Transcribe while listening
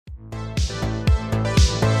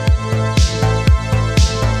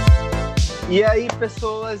E aí,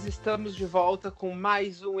 pessoas, estamos de volta com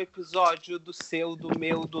mais um episódio do seu, do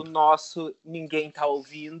meu, do nosso Ninguém Tá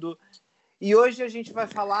Ouvindo. E hoje a gente vai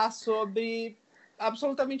falar sobre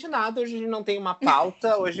absolutamente nada. Hoje a gente não tem uma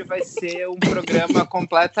pauta, hoje vai ser um programa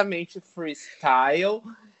completamente freestyle.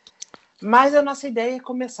 Mas a nossa ideia é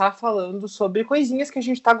começar falando sobre coisinhas que a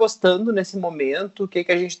gente tá gostando nesse momento, o que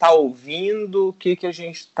a gente tá ouvindo, o que a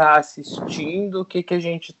gente tá assistindo, o que a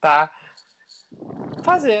gente tá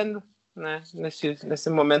fazendo, né, nesse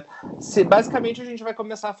momento. Basicamente, a gente vai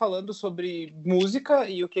começar falando sobre música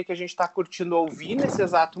e o que a gente está curtindo ouvir nesse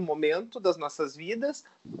exato momento das nossas vidas.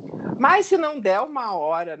 Mas se não der uma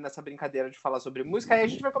hora nessa brincadeira de falar sobre música, aí a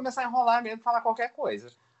gente vai começar a enrolar mesmo, falar qualquer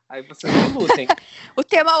coisa. Aí vocês me lutem. O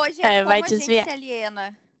tema hoje é como vai a gente desviar. se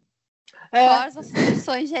aliena. É, Quais as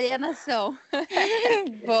soluções de alienação?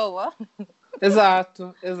 Boa.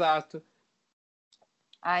 exato.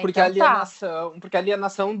 Porque então a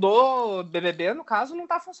alienação do BBB, no caso, não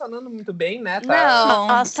tá funcionando muito bem, né? Não,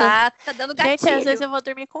 Nossa. tá dando gatilho. Gente, às vezes eu vou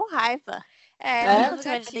dormir com raiva. Tá dando você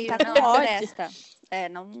vai gatilho, deitar não com ódio. presta.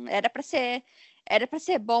 Não, era pra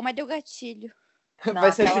ser bom, mas deu gatilho.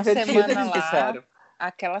 Vai ser aquela divertido, semana eles lá, disseram.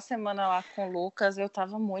 Aquela semana lá com o Lucas, eu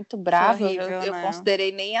tava muito brava. Horrível, eu né?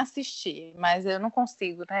 considerei nem assistir, mas eu não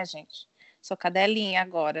consigo, né, gente? Sou cadelinha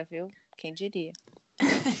agora, viu? Quem diria?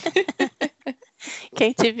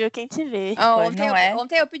 Quem te viu, quem te vê.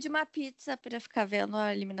 Ontem eu pedi uma pizza pra ficar vendo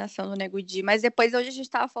a eliminação do Nego Di, mas depois hoje a gente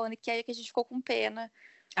tava falando que a gente ficou com pena.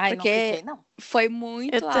 Ai, Porque não fiquei, não. Foi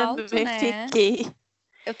muito Eu alto, também né? fiquei.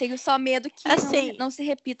 Eu tenho só medo que Assim, não se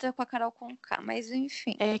repita com a Carol Conká, mas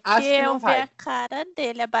enfim. É que Acho que não eu vi vai. a cara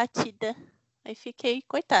dele abatida. Aí fiquei,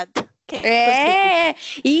 coitado.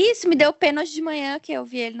 Isso me deu pena hoje de manhã, que eu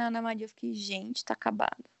vi ele na Ana Maria. Eu fiquei, gente, tá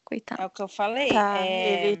acabado. Coitado. É o que eu falei. Tá,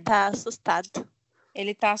 ele tá assustado.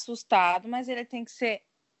 Ele tá assustado, mas ele tem que ser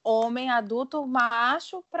homem, adulto,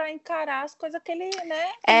 macho, pra encarar as coisas que ele,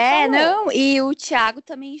 né? Não, e o Thiago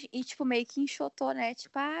também, meio que enxotou, né?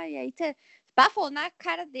 Tipo, e aí falou na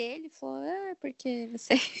cara dele, falou, porque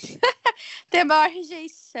você tem a maior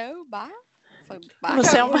rejeição, Foi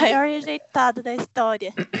Você é o maior rejeitado da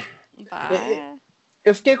história.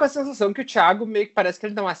 Eu fiquei com a sensação que o Thiago meio que parece que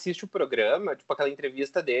ele não assiste o programa, tipo aquela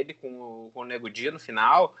entrevista dele com o Nego Di no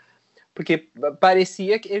final, porque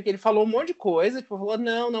parecia que ele falou um monte de coisa, tipo, falou,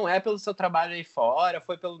 não é pelo seu trabalho aí fora,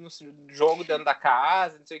 foi pelo jogo dentro da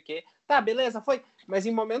casa, não sei o quê. Tá, beleza, foi. Mas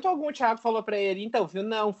em momento algum o Thiago falou pra ele, então, viu,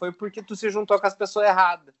 não, foi porque tu se juntou com as pessoas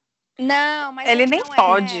erradas. Não, mas ele nem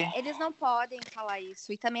pode. Eles não podem falar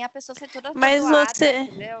isso. E também a pessoa ser toda Mas tatuada, você...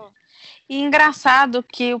 entendeu? E engraçado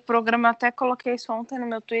que o programa, até coloquei isso ontem no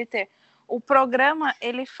meu Twitter, o programa,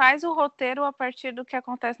 ele faz o roteiro a partir do que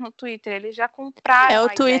acontece no Twitter. Eles já compraram o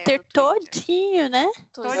Twitter todinho, né?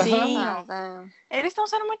 Todinho. Eles estão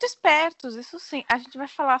sendo muito espertos, isso sim. A gente vai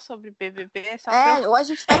falar sobre BBB. Ou a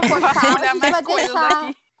gente vai cortar, ou a gente vai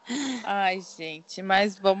deixar. Ai, gente,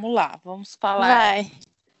 mas vamos lá. Vamos falar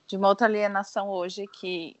de uma outra alienação hoje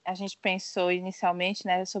que a gente pensou inicialmente,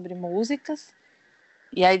 né, sobre músicas.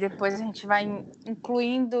 E aí depois a gente vai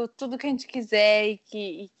incluindo tudo que a gente quiser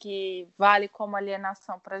e que vale como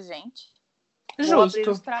alienação pra gente. Justo. Vou abrir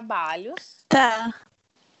os trabalhos. Tá.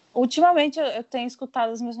 Ultimamente eu tenho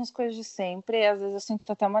escutado as mesmas coisas de sempre. E às vezes eu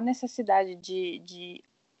sinto até uma necessidade de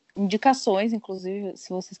indicações, inclusive, se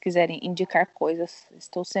vocês quiserem indicar coisas.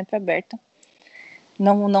 Estou sempre aberta.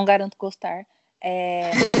 Não garanto gostar.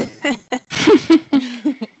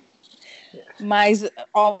 Mas,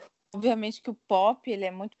 obviamente que o pop, ele é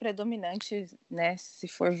muito predominante, né? Se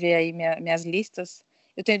for ver aí minhas listas,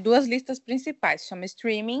 eu tenho 2 listas principais. Chama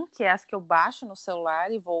streaming, que é as que eu baixo no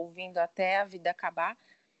celular e vou ouvindo até a vida acabar.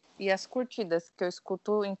 E as curtidas, que eu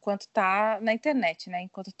escuto enquanto tá na internet, né?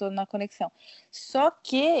 Enquanto eu tô na conexão. Só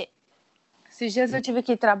que, esses dias eu tive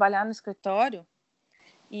que trabalhar no escritório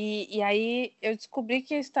e aí eu descobri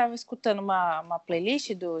que eu estava escutando uma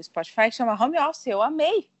playlist do Spotify que chama Home Office. Eu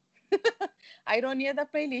amei! A ironia da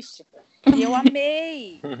playlist. E eu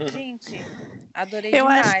amei. Gente, adorei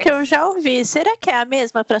demais. Acho que eu já ouvi. Será que é a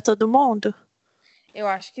mesma para todo mundo? Eu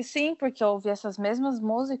acho que sim, porque eu ouvi essas mesmas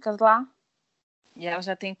músicas lá. E ela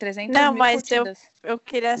já tem 300 Não, mil mas curtidas. eu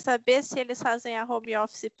queria saber se eles fazem a home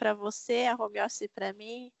office para você, a home office para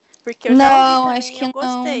mim. Porque eu já ouvi também, acho que eu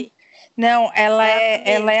gostei. Não, ela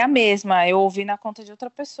é a mesma. Eu ouvi na conta de outra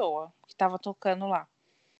pessoa que estava tocando lá.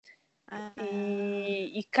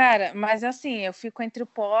 E, cara, mas assim, eu fico entre o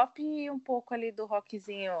pop e um pouco ali do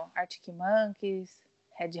rockzinho Arctic Monkeys,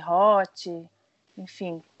 Red Hot,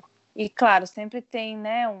 enfim. E claro, sempre tem,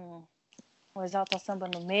 né, O Exalta Samba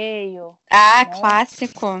no meio. Ah, né?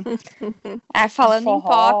 clássico. Falando em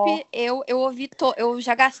Forró. pop, eu ouvi. Eu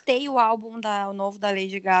já gastei o álbum novo da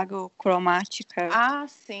Lady Gaga, o Chromatica. Ah,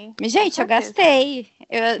 sim. Mas, gente, com eu certeza. gastei.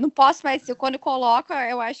 Eu não posso mais. Quando eu coloco,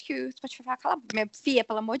 eu acho que o Spotify fala, cala, minha filha,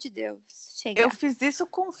 pelo amor de Deus. Chega. Eu fiz isso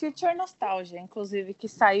com Future Nostalgia, inclusive, que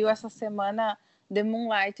saiu essa semana The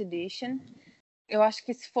Moonlight Edition. Eu acho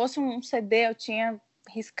que se fosse um CD, eu tinha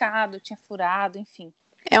riscado, tinha furado, enfim.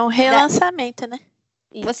 É um relançamento, né?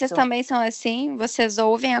 Vocês Isso. também são assim? Vocês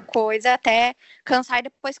ouvem a coisa até cansar e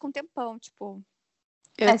depois com um tempão, tipo...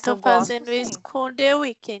 Eu se tô eu gosto, fazendo sim. isso com The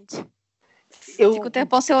Weeknd. Fica um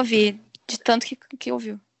tempão sem ouvir, de tanto que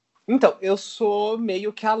ouviu. Então, eu sou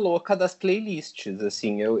meio que a louca das playlists,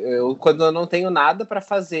 assim, quando eu não tenho nada para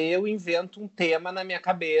fazer, eu invento um tema na minha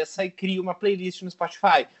cabeça e crio uma playlist no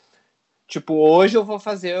Spotify. Tipo, hoje eu vou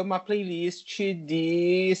fazer uma playlist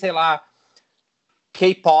de, sei lá,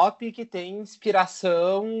 K-pop que tem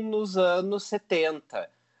inspiração nos anos 70.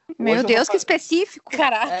 Meu Hoje eu Deus, vou que específico.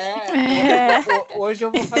 Caraca. hoje eu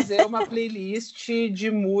vou fazer uma playlist de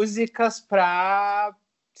músicas pra,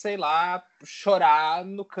 sei lá, chorar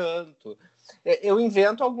no canto. Eu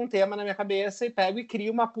invento algum tema na minha cabeça e pego e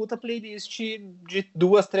crio uma puta playlist de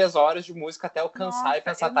 2, 3 horas de música até eu cansar e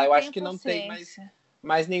pensar, tá, eu acho que não tem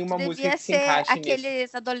mais nenhuma música Devia que se ser encaixe nisso.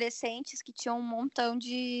 aqueles adolescentes que tinham um montão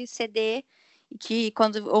de CD e que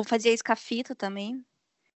ou fazia escafito também.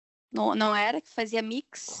 Não era que fazia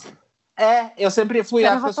mix? Eu sempre fui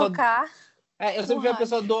a pessoa... tocar. Eu sempre fui a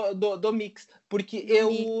pessoa do mix, porque eu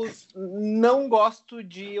não gosto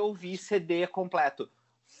de ouvir CD completo.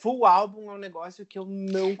 Full álbum é um negócio que eu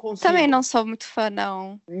não consigo. Também não sou muito fã,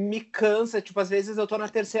 não. Me cansa, tipo, às vezes eu tô na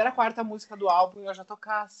terceira, quarta música do álbum e eu já tô,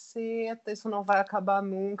 caceta, isso não vai acabar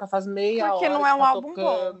nunca, faz meia Porque hora não é que um tá álbum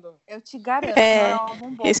tocando. bom. Eu te garanto, não é um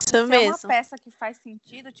álbum bom. Isso Se é mesmo. uma peça que faz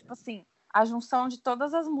sentido, tipo assim, a junção de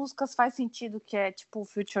todas as músicas faz sentido, que é tipo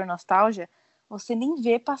Future Nostalgia, você nem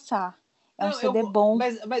vê passar. É um CD bom.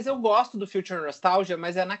 Mas eu gosto do Future Nostalgia,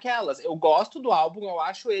 mas é naquelas. Eu gosto do álbum, eu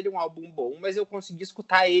acho ele um álbum bom, mas eu consegui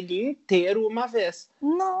escutar ele inteiro uma vez.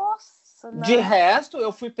 Nossa, não. De resto,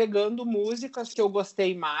 eu fui pegando músicas que eu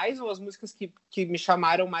gostei mais, ou as músicas que me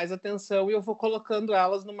chamaram mais atenção, e eu vou colocando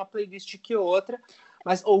elas numa playlist que outra.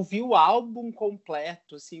 Mas ouvir o álbum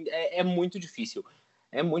completo, assim, é muito difícil.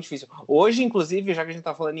 É muito difícil. Hoje, inclusive, já que a gente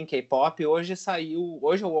tá falando em K-pop, hoje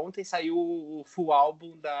ou ontem saiu o full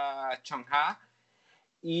álbum da Chungha.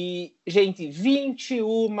 E, gente,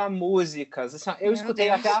 21 músicas. Assim, eu escutei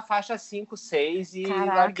Deus. até a faixa 5, 6 e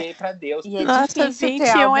Caraca. larguei pra Deus. E é Nossa, difícil ter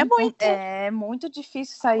 21 álbum é muito. É muito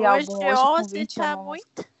difícil sair Hoje, álbum hoje com 11 21 tá músicas.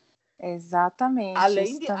 muito. Exatamente.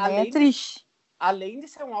 Isso também é triste. Além de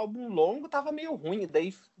ser um álbum longo, tava meio ruim.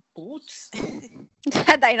 Daí, putz.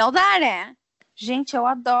 Daí não dá, né? Gente, eu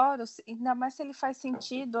adoro. Ainda mais se ele faz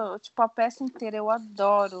sentido. Tipo, a peça inteira, eu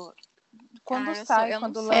adoro. Quando eu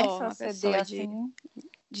quando não lança sou uma CD pessoa assim.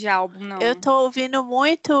 de álbum, não. Eu tô ouvindo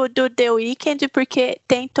muito do The Weeknd porque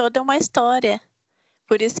tem toda uma história.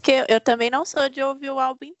 Por isso que eu também não sou de ouvir o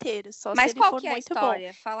álbum inteiro, só Mas se ele qual for que é a muito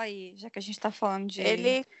história? Fala aí, já que a gente tá falando de bom.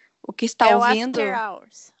 Ele o que está é ouvindo. o After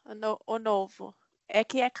Hours, o novo. É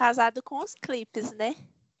que é casado com os clipes, né?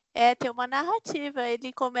 Tem uma narrativa.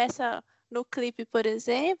 Ele começa no clipe, por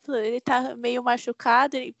exemplo, ele tá meio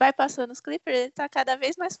machucado e vai passando os clipes, ele tá cada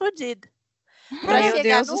vez mais fodido. Pra Meu chegar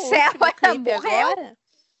Deus no do céu, último ela clipe morreu? agora.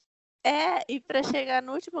 E pra chegar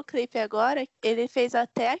no último clipe agora, ele fez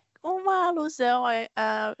até uma alusão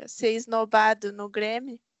a ser esnobado no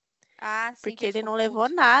Grammy, Ah, sim. porque ele não levou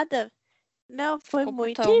nada. Não, foi Ficou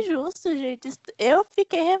muito putão. injusto, gente. Eu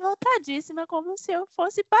fiquei revoltadíssima, como se eu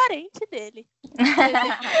fosse parente dele.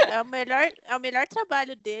 É o melhor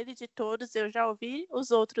trabalho dele de todos. Eu já ouvi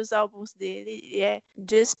os outros álbuns dele e é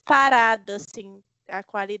disparado, assim. A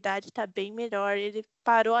qualidade tá bem melhor. Ele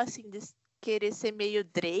parou, assim, de querer ser meio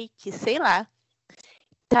Drake, sei lá.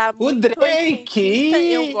 Tá O muito Drake! oitentista,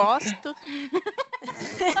 eu gosto.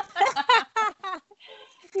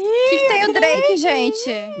 Que tem o Drake, gente.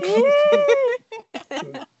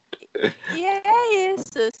 E é isso,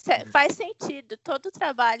 faz sentido. Todo o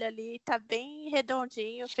trabalho ali tá bem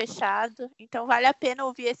redondinho, fechado. Então vale a pena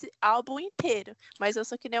ouvir esse álbum inteiro. Mas eu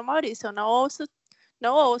sou que nem o Maurício, eu não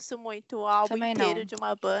ouço muito o álbum Também inteiro não. de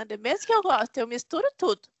uma banda. Mesmo que eu goste, eu misturo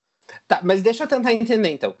tudo. Tá, mas deixa eu tentar entender,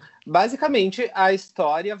 então. Basicamente, a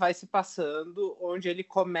história vai se passando onde ele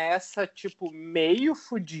começa, tipo, meio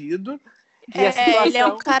fudido. E a situação... Ele é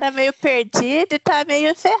um cara meio perdido e tá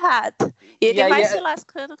meio ferrado. E ele vai se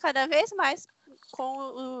lascando cada vez mais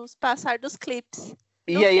com os passar dos clipes.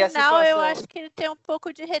 No final, eu acho que ele tem um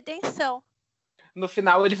pouco de redenção. No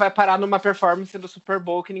final, ele vai parar numa performance do Super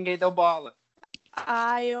Bowl que ninguém deu bola.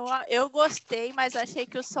 Eu gostei, mas achei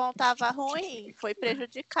que o som tava ruim. Foi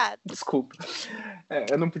prejudicado. Desculpa.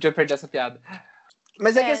 Eu não podia perder essa piada.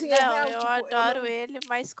 Mas é que assim, é Não, real, eu tipo, adoro ele,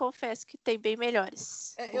 mas confesso que tem bem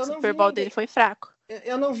melhores. eu O não Super vi Bowl ninguém. dele foi fraco.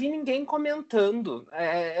 Eu não vi ninguém comentando.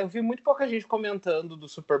 Eu vi muito pouca gente comentando do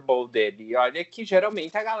Super Bowl dele. E olha que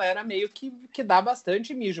geralmente a galera meio que dá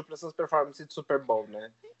bastante mijo para essas performances de Super Bowl,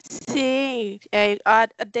 né? Sim, a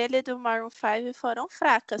dele e do Maroon 5 foram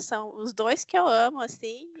fracas. São os dois que eu amo,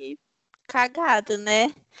 assim, e cagado,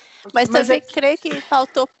 né? Mas também creio que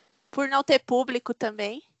faltou por não ter público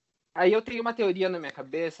também. Aí eu tenho uma teoria na minha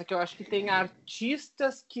cabeça que eu acho que tem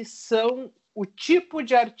artistas que são o tipo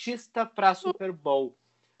de artista para Super Bowl.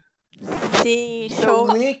 Sim, The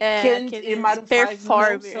show. Weeknd e Maroon 5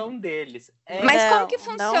 não são deles. Mas como que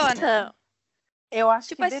funciona? Eu acho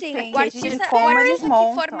tipo que assim, depende o artista, de como eles que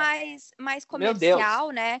montam. for mais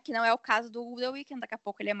comercial, né? Que não é o caso do The Weeknd, daqui a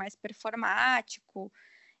pouco ele é mais performático,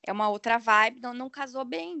 é uma outra vibe, não casou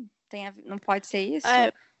bem. Não pode ser isso?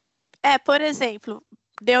 Por exemplo,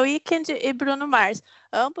 The Weeknd e Bruno Mars.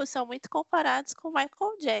 Ambos são muito comparados com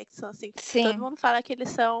Michael Jackson. Assim, Sim. Todo mundo fala que eles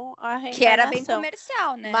são a reencarnação. Que era bem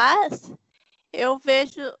comercial, né? Mas eu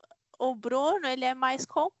vejo o Bruno, ele é mais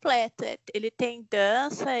completo. Ele tem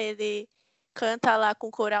dança, ele canta lá com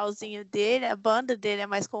o coralzinho dele, a banda dele é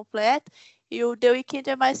mais completa. E o The Weeknd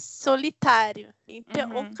é mais solitário.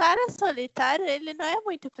 Então, o cara solitário, ele não é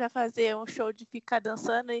muito para fazer um show de ficar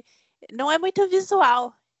dançando. Não é muito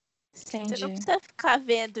visual. Entendi. Você não precisa ficar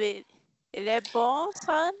vendo ele. Ele é bom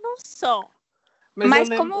só no som. Mas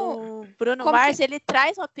o Bruno Mars, ele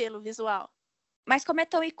traz um apelo visual. Mas como é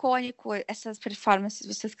tão icônico essas performances,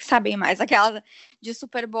 vocês que sabem mais, aquela de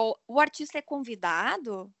Super Bowl, o artista é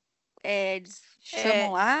convidado? Eles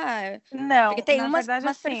chamam lá? Não, porque tem umas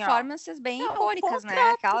assim, performances bem icônicas,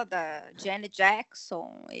 né? Aquela da Janet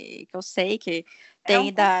Jackson, que eu sei que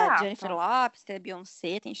tem da Jennifer Lopez, tem da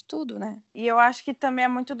Beyoncé, tem de tudo, né? E eu acho que também é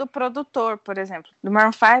muito do produtor, por exemplo. Do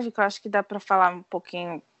Maroon 5, que eu acho que dá para falar um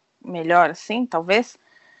pouquinho melhor, assim, talvez.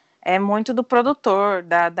 É muito do produtor,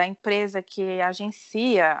 da empresa que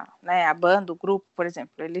agencia, né, a banda, o grupo, por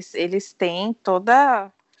exemplo. Eles têm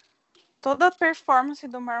toda a performance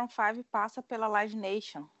do Maroon 5 passa pela Live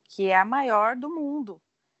Nation, que é a maior do mundo,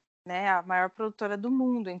 né, a maior produtora do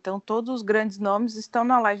mundo. Então, todos os grandes nomes estão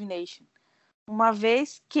na Live Nation. Uma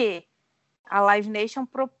vez que a Live Nation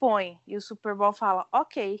propõe e o Super Bowl fala,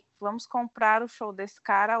 ok, vamos comprar o show desse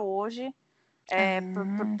cara hoje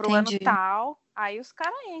pro ano tal, aí os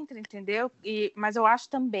caras entram, entendeu? Mas eu acho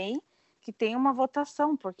também que tem uma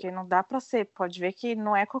votação, porque não dá para ser, pode ver que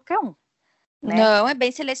não é qualquer um. Né? Não, é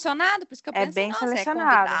bem selecionado, por isso que eu pensei, é bem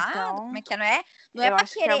selecionado, então, como é que não é? Não é para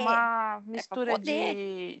querer. Que é uma mistura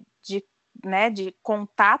de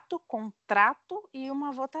contato, contrato e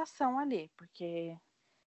uma votação ali, porque,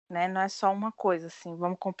 né, não é só uma coisa assim,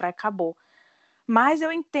 vamos comprar e acabou. Mas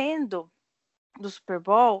eu entendo do Super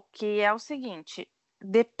Bowl que é o seguinte,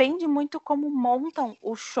 depende muito como montam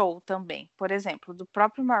o show também. Por exemplo, do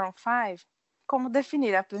próprio Maroon 5, como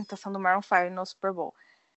definir a apresentação do Maroon 5 no Super Bowl.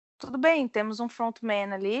 Tudo bem, temos um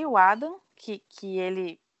frontman ali, o Adam, que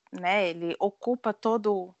ele, né, ele ocupa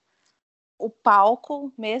todo o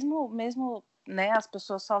palco, mesmo, né, as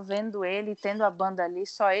pessoas só vendo ele, tendo a banda ali,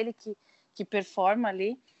 só ele que performa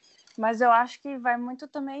ali. Mas eu acho que vai muito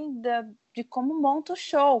também de como monta o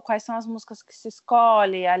show, quais são as músicas que se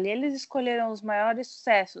escolhe. Ali eles escolheram os maiores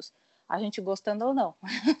sucessos, a gente gostando ou não.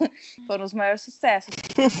 Foram os maiores sucessos.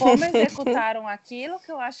 Como executaram aquilo,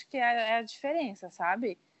 que eu acho que é a diferença,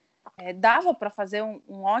 sabe? Dava para fazer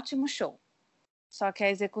um ótimo show. Só que a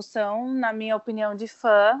execução, na minha opinião de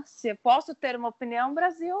fã, se eu posso ter uma opinião,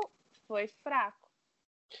 Brasil foi fraco.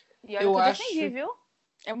 E olha que eu defendi, viu?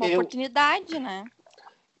 É uma oportunidade, né?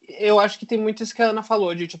 Eu acho que tem muito isso que a Ana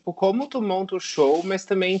falou, de tipo, como tu monta o show, mas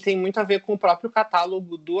também tem muito a ver com o próprio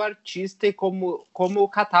catálogo do artista e como o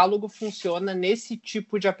catálogo funciona nesse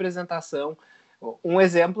tipo de apresentação. Um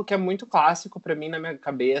exemplo que é muito clássico para mim na minha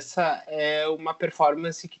cabeça é uma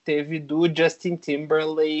performance que teve do Justin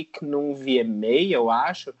Timberlake num VMA, eu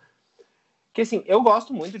acho. Que assim, eu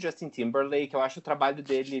gosto muito do Justin Timberlake, eu acho o trabalho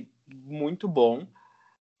dele muito bom.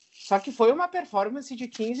 Só que foi uma performance de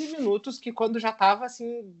 15 minutos que quando já tava,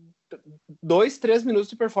 assim, 2, 3 minutos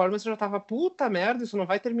de performance, eu já tava, puta merda, isso não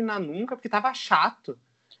vai terminar nunca, porque tava chato.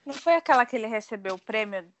 Não foi aquela que ele recebeu o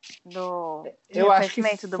prêmio de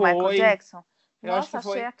reconhecimento do Michael Jackson? Nossa,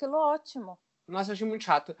 achei aquilo ótimo. Nossa, eu achei muito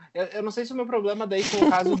chato. Eu não sei se o meu problema daí com o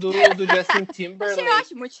caso do Justin Timberlake... Eu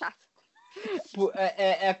acho muito chato.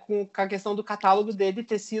 com a questão do catálogo dele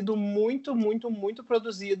ter sido muito, muito, muito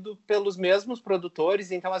produzido pelos mesmos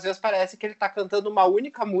produtores, então às vezes parece que ele tá cantando uma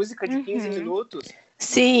única música de 15 minutos.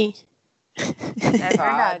 Sim. É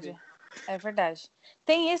verdade. É verdade.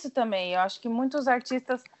 Tem isso também. Eu acho que muitos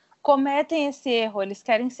artistas cometem esse erro. Eles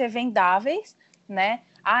querem ser vendáveis, né?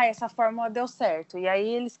 Ah, essa fórmula deu certo. E aí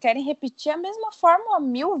eles querem repetir a mesma fórmula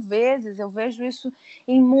 1000 vezes. Eu vejo isso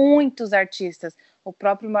em muitos artistas. O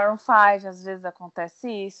próprio Maroon 5, às vezes acontece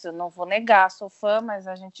isso. Não vou negar, sou fã, mas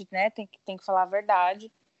a gente, né, tem que falar a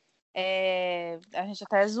verdade. A gente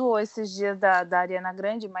até zoou esses dias da Ariana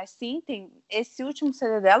Grande, mas sim, tem esse último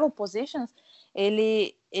CD dela, o Positions,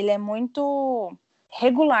 ele é muito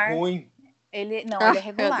regular. Ruim. Ele é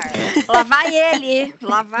regular. Lá vai ele,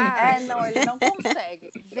 lá vai. Não, ele não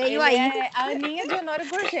consegue. Veio ele aí. É a Aninha de Honório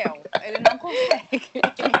Gurgel. Ele não consegue.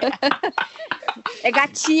 É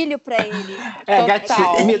gatilho pra ele.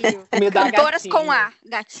 Gatilho. Me dá Cantoras gatilho. com A,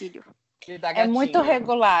 gatilho. Me dá É gatilho. muito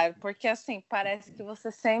regular, porque assim, parece que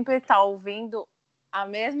você sempre tá ouvindo a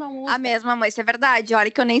mesma música. A mesma, mas isso é verdade.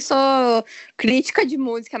 Olha que eu nem sou crítica de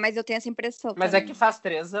música, mas eu tenho essa impressão. Mas também. é que faz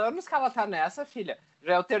 3 anos que ela tá nessa, filha.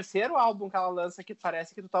 Já é o 3º álbum que ela lança que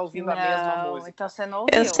parece que tu tá ouvindo a mesma música. Então você não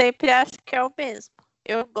ouviu. Eu sempre acho que é o mesmo.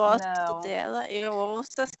 Eu gosto Não. dela, eu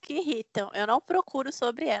ouço as que irritam. Eu não procuro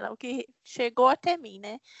sobre ela, o que chegou até mim,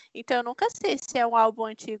 né? Então eu nunca sei se é um álbum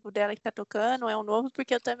antigo dela que tá tocando, ou é um novo,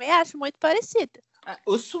 porque eu também acho muito parecido.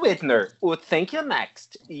 O Sweetener, o Thank You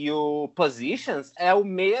Next e o Positions é o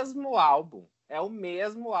mesmo álbum. É o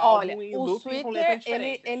mesmo álbum Olha, em o looping com letra Sweetener,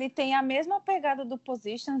 diferente. ele tem a mesma pegada do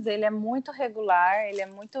Positions, ele é muito regular, ele é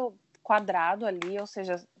muito quadrado ali, ou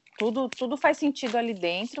seja, tudo faz sentido ali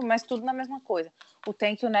dentro, mas tudo na mesma coisa. O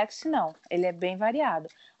Thank You Next, não. Ele é bem variado.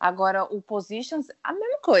 Agora, o Positions, a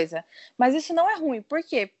mesma coisa. Mas isso não é ruim. Por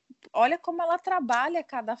quê? Olha como ela trabalha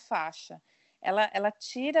cada faixa. Ela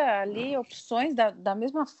tira ali opções da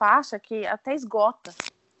mesma faixa que até esgota.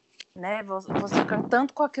 Né? Você fica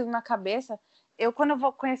tanto com aquilo na cabeça. Quando eu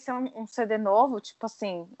vou conhecer um CD novo, tipo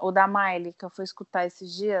assim, o da Miley, que eu fui escutar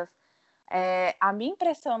esses dias, a minha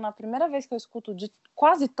impressão na primeira vez que eu escuto de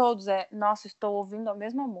quase todos nossa, estou ouvindo a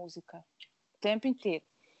mesma música o tempo inteiro.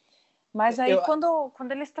 Mas aí quando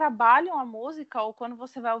eles trabalham a música, ou quando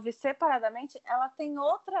você vai ouvir separadamente, ela tem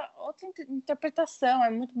outra interpretação. É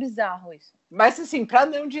muito bizarro isso. Mas assim, pra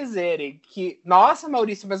não dizerem que, nossa,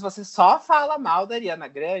 Maurício, mas você só fala mal da Ariana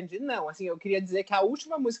Grande, não, assim, eu queria dizer que a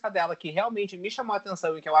última música dela que realmente me chamou a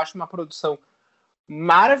atenção e que eu acho uma produção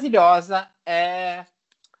maravilhosa é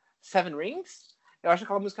Seven Rings. Eu acho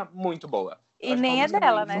aquela música muito boa. E nem é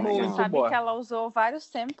dela, né? Muito Você sabe boa. que ela usou vários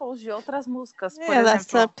samples de outras músicas, por Ela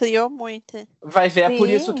exemplo. ampliou muito. Vai ver, Sim. é por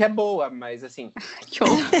isso que é boa, mas assim... Que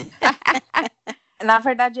horror. Na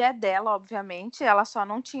verdade é dela, obviamente. Ela só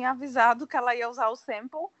não tinha avisado que ela ia usar o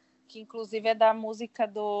sample, que inclusive é da música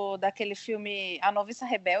daquele filme A Noviça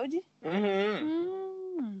Rebelde.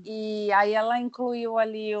 Uhum. E aí ela incluiu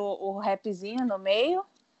ali o rapzinho no meio,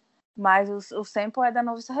 mas o sample é da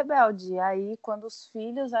Noviça Rebelde. E aí quando os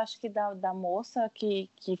filhos, acho que da moça que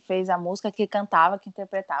fez a música, que cantava, que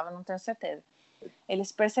interpretava, não tenho certeza,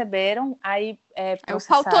 eles perceberam, aí O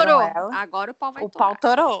pau torou. ela. Agora o pau vai O torar. pau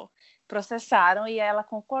torou. Processaram e ela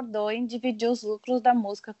concordou em dividir os lucros da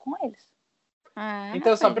música com eles.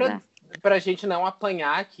 Então, só pra gente não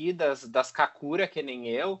apanhar aqui das Kakura, que nem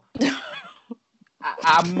eu,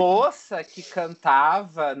 a moça que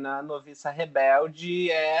cantava na Noviça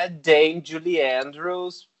Rebelde é Dame Julie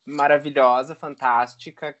Andrews, maravilhosa,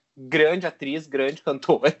 fantástica, grande atriz, grande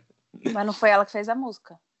cantora. Mas não foi ela que fez a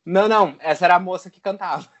música. Não, essa era a moça que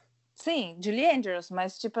cantava. Sim, Julie Andrews,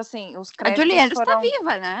 mas tipo assim, os A créditos Julie Andrews foram... tá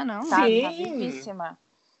viva, né? Não. Tá Sim. vivíssima.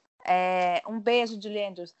 Um beijo, Julie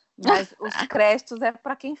Andrews. Mas os créditos é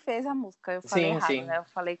pra quem fez a música. Eu falei errado, sim. né? Eu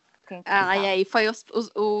falei quem E cantava. aí foi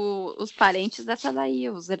os parentes dessa daí,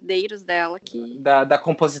 os herdeiros dela que... Da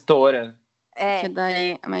compositora. Que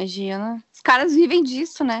daí, imagina. Os caras vivem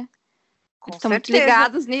disso, né? Com Estão muito certeza.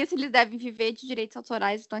 ligados nisso, eles devem viver de direitos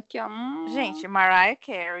autorais. Estão aqui, ó. Gente, Mariah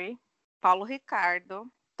Carey, Paulo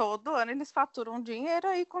Ricardo, todo ano eles faturam dinheiro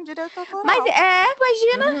aí com direito autoral. Mas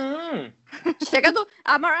imagina. Uhum. Chega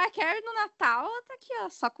a Mariah Carey no Natal, ela tá aqui, ó,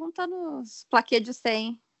 só contando os plaquês de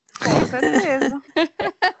 100. Com certeza.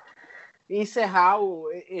 Encerrar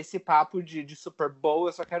esse papo de Super Bowl,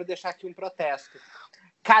 eu só quero deixar aqui um protesto.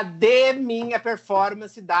 Cadê minha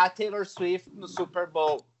performance da Taylor Swift no Super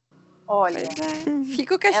Bowl? Olha,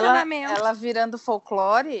 Fica o questionamento. ela virando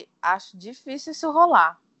folclore, acho difícil isso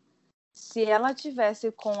rolar. Se ela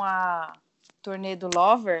tivesse com a turnê do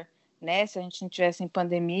Lover, né? Se a gente não tivesse em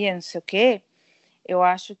pandemia, não sei o quê, eu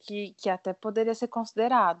acho que até poderia ser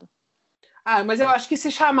considerado. Ah, mas eu acho que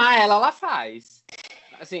se chamar ela, ela faz.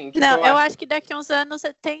 Assim, tipo, Não, eu acho que daqui uns anos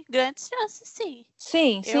tem grandes chances, sim.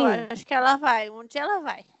 Sim, Eu sim. acho que ela vai. Um dia ela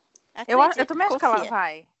vai. Eu Acredita, também acho que ela confia.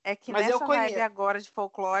 vai. É que Mas eu nessa vibe conheço. agora de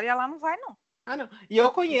folclore, ela não vai, não. Ah, não. E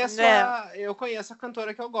eu conheço, Não. eu conheço a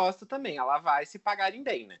cantora que eu gosto também. Ela vai se pagarem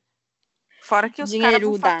bem, né? Fora que os caras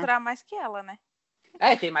vão faturar mais que ela, né?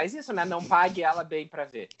 É, tem mais isso, né? Não pague ela bem pra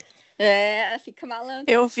ver. É, fica malandro.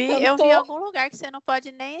 Eu vi Cantou. em algum lugar que você não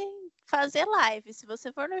pode nem fazer live. Se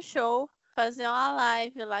você for no show, fazer uma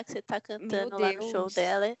live lá que você tá cantando lá no show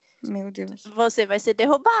dela, Meu Deus. você vai ser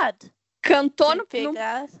derrubado. Cantou, Se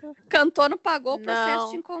não pagou, o processo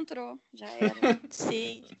te Não. encontrou. Já era.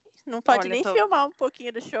 Sim. Não pode Olha, nem filmar um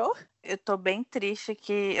pouquinho do show. Eu tô bem triste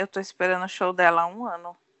que eu tô esperando o show dela há 1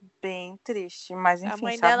 ano. Bem triste, mas enfim, A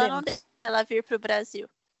mãe sabemos. dela não deixa ela vir pro Brasil.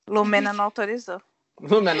 Lumena não autorizou.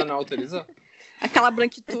 Lumena não autorizou? Aquela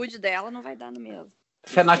branquitude dela não vai dar no mesmo.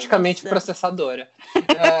 Fenoticamente Nossa. processadora.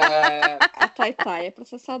 A Tai é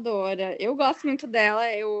processadora. Eu gosto muito dela.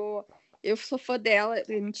 Eu sou fã dela.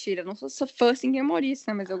 Mentira, não sou fã assim de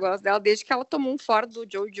humorista, mas eu gosto dela desde que ela tomou um fora do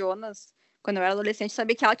Joe Jonas. Quando eu era adolescente,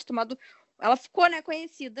 sabia que ela tinha tomado. Ela ficou, né,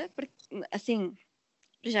 conhecida. Porque, assim,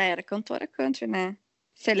 já era cantora country, né?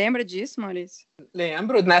 Você lembra disso, Maurício?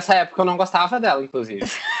 Lembro, nessa época eu não gostava dela, inclusive.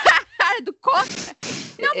 Cara, do contra.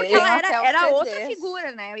 Não, porque ela era CDs. outra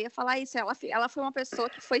figura, né? Eu ia falar isso. Ela foi uma pessoa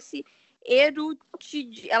que foi se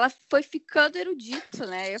ela foi ficando erudito,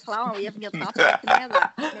 né? Eu ia falar, eu ia inventar uma que não ia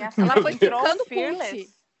dar. Ela foi ficando cult.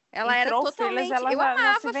 Ela era totalmente. Eu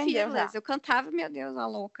amava Fearless. Eu cantava, meu Deus, a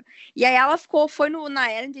louca. E aí ela foi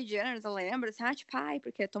na Ellen DeGeneres, eu lembro, assim, tipo,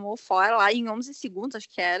 porque tomou fora lá em 11 segundos, acho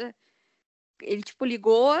que era. Ele, tipo,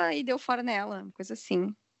 ligou e deu fora nela, uma coisa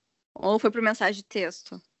assim. Ou foi por mensagem de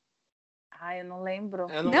texto. Eu não lembro.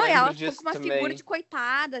 Eu não lembro ela disso ficou com uma também. figura de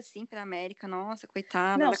coitada, assim, pra América. Nossa,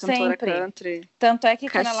 coitada, Não, da cantora sempre. country. Tanto é que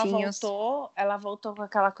Cachinhos. quando ela voltou com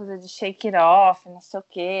aquela coisa de shake it off, não sei o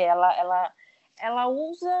quê. Ela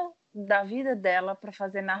usa da vida dela pra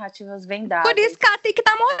fazer narrativas vendáveis. Por isso que ela tem que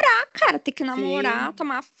namorar, cara. Tem que namorar, Sim.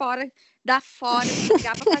 tomar fora, dar fora,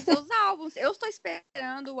 brigar pra fazer os álbuns. Eu estou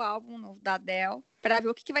esperando o álbum novo da Adele pra ver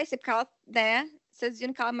o que vai ser. Porque ela, né, vocês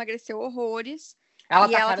viram que ela emagreceu horrores. Ela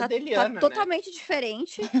e tá ela cardeliana, tá né? totalmente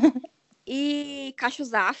diferente. E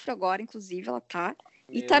cachos afro agora, inclusive, ela tá.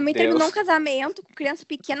 E Meu também Deus. terminou um casamento com criança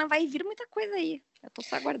pequena, vai vir muita coisa aí. Eu tô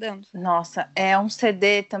só aguardando. Nossa, é um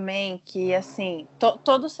CD também que, assim,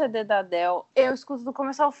 todo CD da Adele, eu escuto do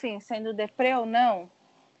começo ao fim, sendo deprê ou não,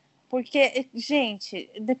 porque, gente,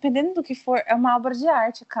 dependendo do que for, é uma obra de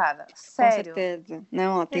arte, cara. Sério. Com certeza.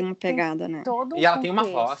 Não, ela tem uma pegada, né? Todo um E ela tem uma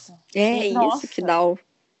contexto. voz. É isso que dá o...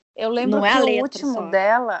 Eu lembro Não é que a o letra último só.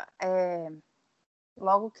 dela,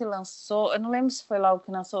 logo que lançou, eu não lembro se foi logo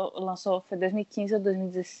que lançou foi 2015 ou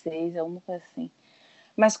 2016, alguma coisa assim.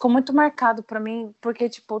 Mas ficou muito marcado pra mim, porque,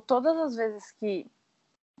 tipo, todas as vezes que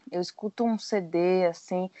eu escuto um CD,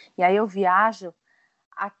 assim, e aí eu viajo,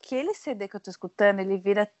 aquele CD que eu tô escutando, ele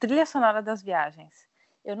vira trilha sonora das viagens.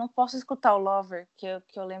 Eu não posso escutar o Lover, que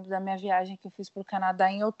eu lembro da minha viagem que eu fiz pro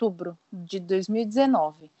Canadá em outubro de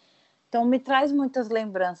 2019. Então, me traz muitas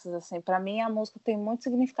lembranças, assim. Pra mim, a música tem muito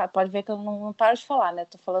significado. Pode ver que eu não paro de falar, né?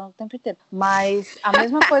 Tô falando o tempo inteiro. Mas a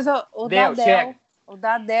mesma coisa, o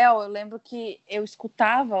da Adele, eu lembro que eu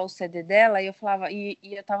escutava o CD dela e eu falava... E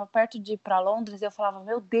eu tava perto de ir pra Londres e eu falava,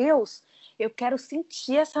 meu Deus, eu quero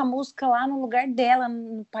sentir essa música lá no lugar dela,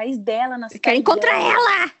 no país dela, na cidade Quero encontrar dela.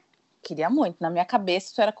 ela! Queria muito. Na minha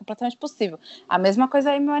cabeça, isso era completamente possível. A mesma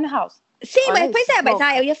coisa aí em Amy Winehouse. Sim, Olha mas isso,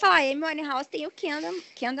 louca. eu ia falar, a Amy Winehouse tem o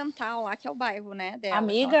Camden Town lá, que é o bairro, né, dela.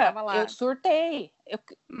 Amiga, tava lá. eu surtei.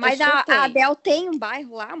 Mas eu surtei. a Adele tem um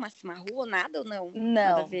bairro lá, uma rua, nada ou não?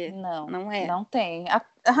 Nada a ver. Não é. Não tem.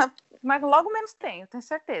 Mas logo menos tem, eu tenho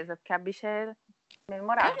certeza, porque a bicha é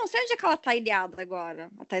memorável. Eu não sei onde é que ela tá ilhada agora.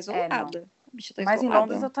 Ela tá isolada. A bicha tá Mas isolada. em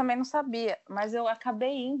Londres eu também não sabia. Mas eu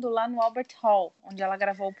acabei indo lá no Albert Hall, onde ela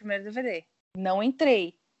gravou o primeiro DVD. Não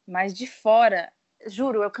entrei, mas de fora,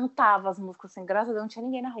 juro, eu cantava as músicas assim, graças a Deus não tinha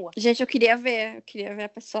ninguém na rua. Gente, eu queria ver a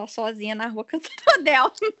pessoa sozinha na rua cantando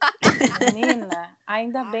Adele. Menina,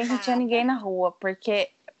 ainda bem que não tinha ninguém na rua,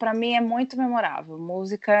 porque pra mim é muito memorável.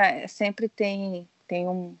 Música sempre tem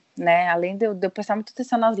um, né, além de eu prestar muita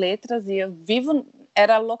atenção nas letras, e eu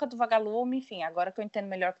era louca do vagalume, enfim, agora que eu entendo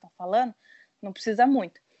melhor o que estão falando, não precisa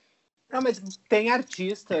muito. Não, mas tem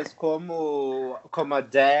artistas como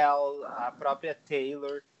Adele, a própria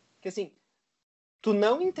Taylor, que assim, tu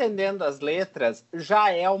não entendendo as letras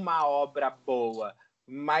já é uma obra boa,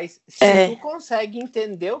 mas se tu consegue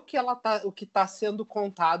entender o que tá sendo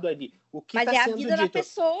contado ali, O que Mas tá é a sendo vida da dito?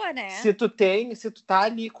 pessoa, né? Se tu tá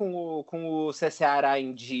ali com o CCARA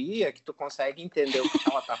em dia, que tu consegue entender o que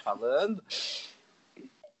ela tá falando,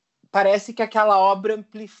 parece que aquela obra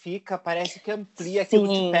amplifica, parece que amplia, aquilo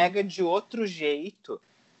te Sim. pega de outro jeito.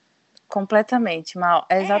 Completamente, Mal.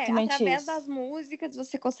 É exatamente através isso. das músicas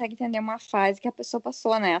você consegue entender uma fase que a pessoa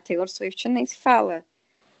passou, né? A Taylor Swift nem se fala.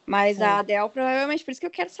 Mas Sim. a Adele, provavelmente, por isso que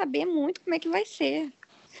eu quero saber muito como é que vai ser.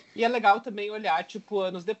 E é legal também olhar, tipo,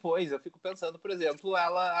 anos depois. Eu fico pensando, por exemplo,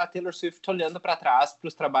 a Taylor Swift olhando para trás para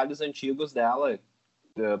os trabalhos antigos dela.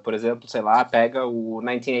 Por exemplo, sei lá, pega o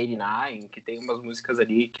 1989, que tem umas músicas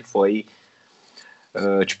ali que foi,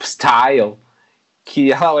 tipo, Style,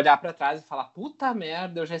 que ela olhar para trás e falar, puta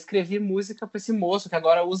merda, eu já escrevi música para esse moço que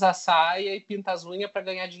agora usa saia e pinta as unhas para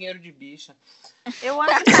ganhar dinheiro de bicha. Eu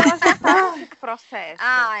acho que ela já tá nesse processo.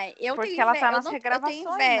 Eu Porque tenho ela inveja, tá nas eu regravações,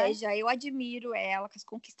 tenho inveja, eu admiro ela, com as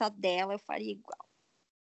conquistas dela, eu faria igual.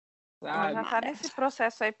 Ela já Sabe? tá nesse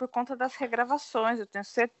processo aí por conta das regravações. Eu tenho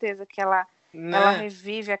certeza que ela Né?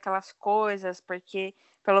 revive aquelas coisas, porque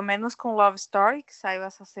pelo menos com Love Story, que saiu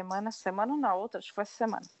essa semana ou na outra, acho que foi essa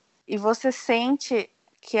semana. E você sente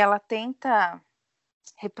que ela tenta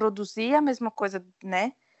reproduzir a mesma coisa,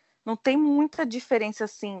 né? Não tem muita diferença,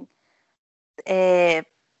 assim,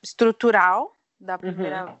 estrutural da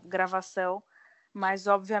primeira gravação, mas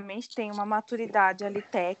obviamente tem uma maturidade ali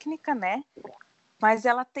técnica, né? Mas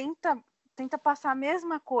ela tenta passar a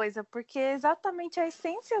mesma coisa, porque é exatamente a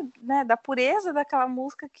essência, né, da pureza daquela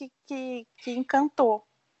música que encantou.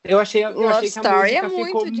 Eu achei Love que a Story música é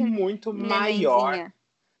ficou muito de muito maior. nenenzinha.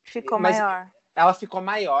 Ficou Mas maior. ela ficou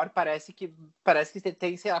maior, parece que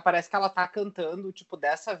tem, sei lá, parece que ela tá cantando, tipo,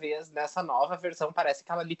 dessa vez, nessa nova versão, parece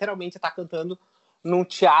que ela literalmente tá cantando num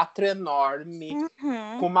teatro enorme,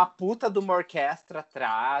 com uma puta de uma orquestra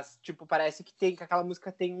atrás, tipo, parece que aquela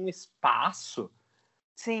música tem um espaço.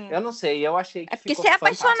 Sim. Eu não sei, eu achei que porque ficou você é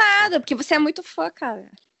fantástico. apaixonada, porque você é muito fã, cara.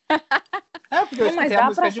 Porque eu Não, mas escutei dá a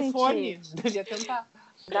música pra de sentir. fone, devia tentar.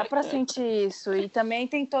 Dá pra sentir isso. E também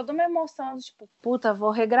tem toda uma emoção de, tipo, puta,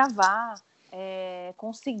 vou regravar,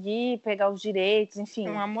 conseguir pegar os direitos, enfim.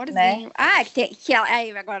 Um amorzinho. Né?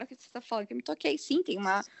 Agora que você tá falando que eu me toquei, sim, tem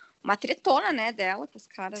uma tretona, né, dela com os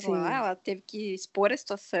caras Sim. lá. Ela teve que expor a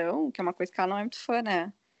situação, que é uma coisa que ela não é muito fã,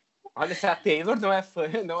 né? Olha, se a Taylor não é fã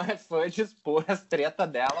de expor as tretas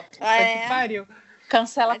dela, puta que pariu.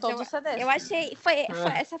 Cancela Mas todos os CDs. Eu achei.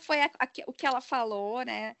 Essa foi o que ela falou,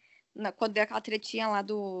 né? Quando deu aquela tretinha lá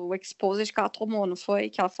do Exposed que ela tomou, não foi?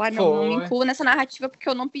 Que ela falou, não me incluo nessa narrativa porque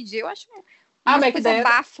eu não pedi. Eu acho uma coisa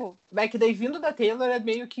bafo. É que daí vindo da Taylor é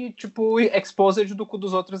meio que, tipo, Exposed do cu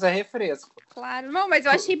dos outros é refresco. Claro, não, mas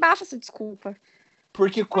eu achei bafo essa desculpa.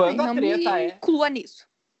 Porque quando a treta me inclua nisso.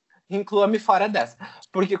 Inclua-me fora dessa.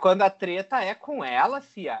 Porque quando a treta é com ela,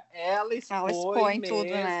 fia, ela expõe mesmo. Tudo,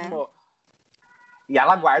 né? E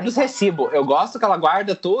ela guarda os recibos. Eu gosto que ela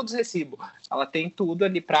guarda todos os recibos. Ela tem tudo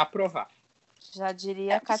ali pra aprovar. Já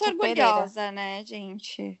diria a Cátia orgulhosa, Pereira, né,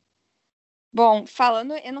 gente? Bom,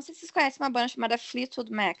 falando, eu não sei se vocês conhecem uma banda chamada Fleetwood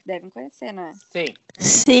Mac, devem conhecer, né?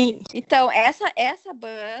 Sim. Então, essa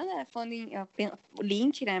banda, falando em o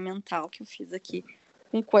link, né, mental que eu fiz aqui,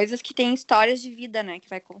 com coisas que têm histórias de vida, né, que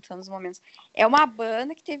vai contando os momentos. É uma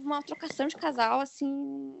banda que teve uma trocação de casal, assim,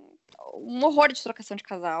 um horror de trocação de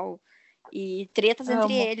casal e tretas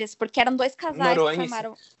entre eles, porque eram dois casais que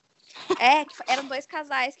formaram... eram dois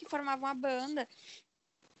casais que formavam a banda.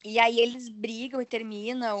 E aí eles brigam e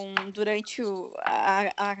terminam durante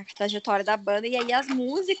a trajetória da banda. E aí as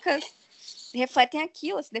músicas refletem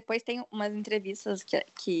aquilo. Assim, depois tem umas entrevistas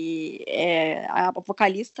que a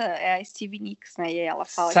vocalista é a Stevie Nicks, né? E ela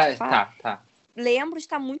fala lembro de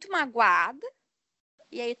estar muito magoada.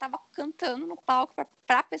 E aí tava cantando no palco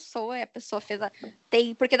pra pessoa. E a pessoa fez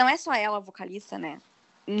porque não é só ela a vocalista, né?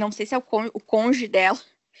 Não sei se é o cônjuge dela,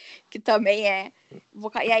 que também é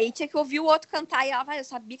vocal. E aí tinha que ouvir o outro cantar e ela eu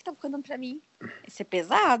sabia que tava cantando pra mim. Isso é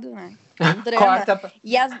pesado, né? É um drama.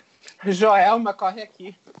 E Joelma, corre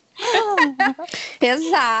aqui.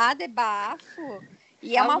 Pesado, é bafo.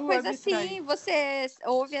 E é uma coisa assim, você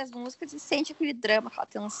ouve as músicas e sente aquele drama, aquela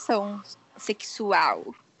tensão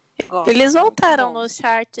sexual. Eles voltaram nos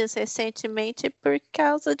charts recentemente por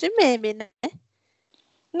causa de meme, né?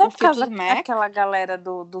 Não é por causa daquela galera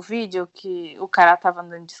do vídeo que o cara tava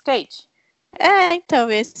andando de skate?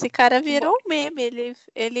 Então, esse cara virou um meme.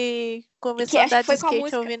 Ele começou a andar de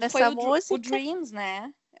skate ouvindo essa música. O Dreams,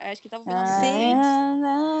 né? Acho que tava ouvindo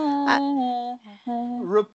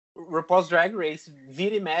RuPaul's Drag Race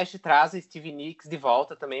vira e mexe, traz a Stevie Nicks de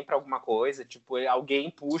volta também pra alguma coisa. Tipo, alguém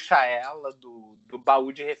puxa ela do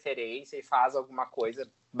baú de referência e faz alguma coisa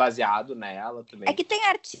baseado nela também. É que tem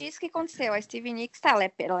artistas que aconteceu. A Stevie Nicks, tá,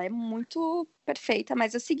 ela é muito perfeita,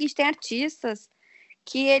 mas é o seguinte, tem artistas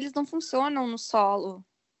que eles não funcionam no solo.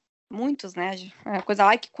 Muitos, né? É coisa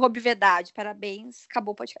lá que obviedade. Parabéns,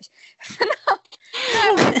 acabou o podcast.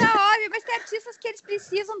 Não, mas é óbvio, mas tem artistas que eles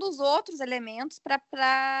precisam dos outros elementos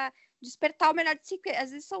pra despertar o melhor de si.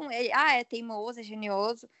 Às vezes é teimoso, é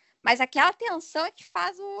genioso, mas aquela tensão é que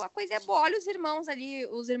faz a coisa é boa. Olha os irmãos ali,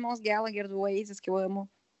 os irmãos Gallagher do Oasis, que eu amo.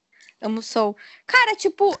 Amo Soul. Cara,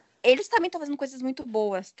 tipo, eles também estão fazendo coisas muito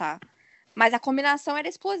boas, tá? Mas a combinação era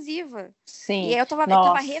explosiva. Sim. E aí eu tava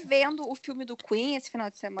revendo o filme do Queen esse final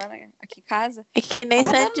de semana aqui em casa. É que nem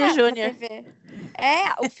Sandy Júnior.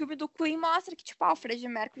 O filme do Queen mostra que, tipo, o Freddie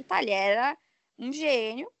Mercury ele era um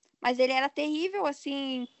gênio, mas ele era terrível,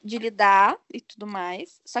 assim, de lidar e tudo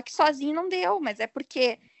mais. Só que sozinho não deu, mas é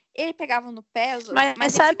porque ele pegava no pé, mas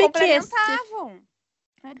eles sabe se complementavam.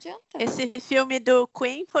 Não adianta. Esse filme do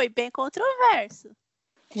Queen foi bem controverso.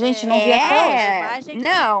 Gente, não vi até hoje.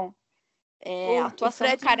 Não. A atuação do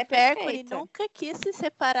Freddie cara é Mercury perfeita. nunca quis se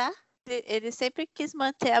separar. Ele sempre quis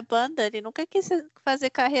manter a banda, ele nunca quis fazer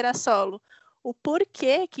carreira solo. O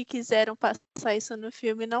porquê que quiseram passar isso no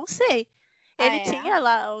filme, não sei. Ele tinha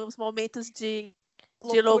lá os momentos de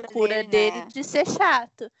loucura dele né? de ser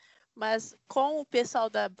chato. Mas com o pessoal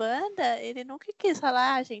da banda, ele nunca quis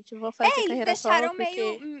falar, gente, vou fazer carreira solo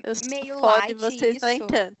porque eu sou foda e vocês não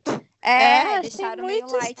tanto. Deixaram meio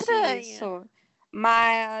light estranho. isso.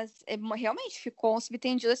 Mas realmente ficou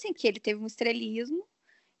subentendido assim, que ele teve um estrelismo.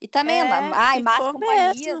 E também más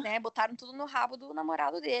companhias, né? Botaram tudo no rabo do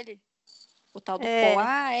namorado dele. O tal do Paul.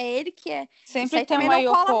 É ele que é. Sempre tem uma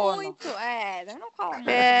Yoko Ono. Não cola muito,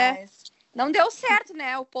 mas não deu certo,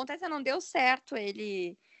 né? O ponto é que não deu certo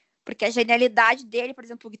ele. Porque a genialidade dele, por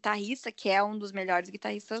exemplo, o guitarrista, que é um dos melhores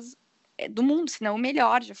guitarristas do mundo, se não o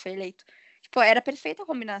melhor, já foi eleito. Tipo, era perfeita a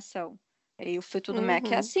combinação. E o Fleetwood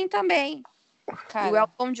Mac é assim também. Cara, e o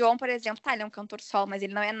Elton John, por exemplo, ele é um cantor solo, mas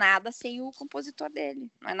ele não é nada sem o compositor dele.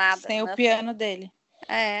 Não é nada. Sem o piano dele.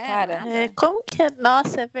 Cara. Como que é?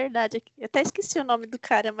 Nossa, é verdade. Eu até esqueci o nome do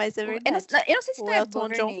cara, mas é verdade. Eu não sei se o é Elton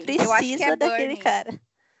Bernie. John precisa daquele cara.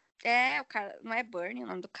 O cara. Não é Bernie o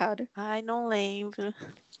nome do cara? Ai, não lembro.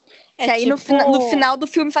 Que aí no final do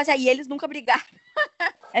filme fazia e eles nunca brigaram.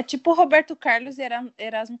 É tipo Roberto Carlos e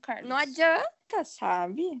Erasmo Carlos. Não adianta,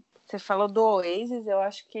 sabe? Você falou do Oasis, eu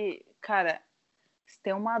acho que, cara, se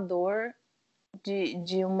tem uma dor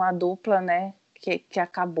de uma dupla, né, que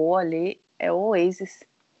acabou ali, é o Oasis.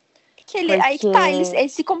 Aí que tá,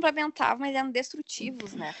 eles se complementavam, mas eram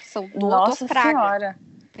destrutivos, né? São duas pragas. Senhora.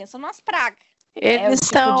 Pensa numas pragas. Eles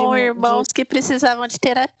são irmãos que precisavam de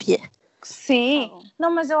terapia. Sim. Não,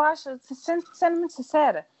 mas eu acho, sendo muito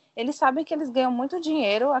sincera, eles sabem que eles ganham muito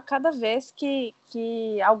dinheiro a cada vez que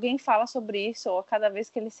alguém fala sobre isso, ou a cada vez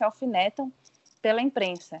que eles se alfinetam pela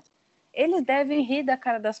imprensa. Eles devem rir da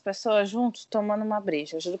cara das pessoas juntos, tomando uma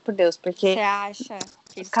breja, eu juro por Deus, porque... Você acha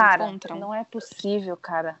que eles se encontram? Não é possível,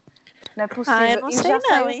 cara. Não é possível. Eu não sei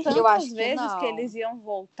não, hein? Eu acho vezes que eles iam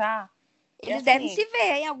voltar... Eles devem se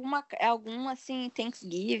ver em algum assim,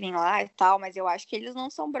 Thanksgiving lá e tal, mas eu acho que eles não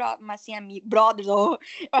são brothers, eu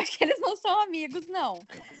acho que eles não são amigos, não.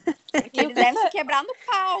 Porque eles devem se quebrar no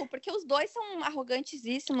pau, porque os dois são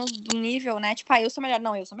arrogantíssimos do nível, né? Tipo, eu sou melhor.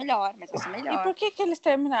 Não, eu sou melhor, mas eu sou melhor. E por que eles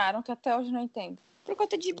terminaram, que até hoje não entendo? Por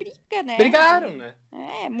conta de briga, né? Brigaram, né?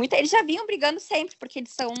 Eles já vinham brigando sempre, porque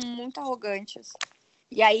eles são muito arrogantes.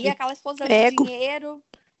 E aí, aquela explosão de dinheiro...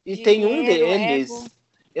 E tem um deles... Ego.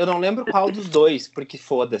 Eu não lembro qual dos dois, porque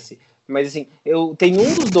foda-se. Mas assim, tem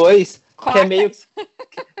um dos dois que é meio...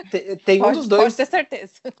 Tem um dos dois... Pode ter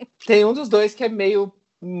certeza. Tem um dos dois que é meio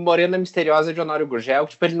Morena Misteriosa de Honório Gurgel.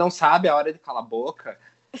 Tipo, ele não sabe a hora de calar a boca.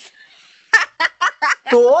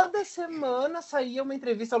 Toda semana saía uma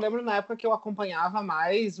entrevista. Eu lembro na época que eu acompanhava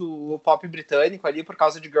mais o pop britânico ali por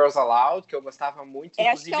causa de Girls Aloud, que eu gostava muito.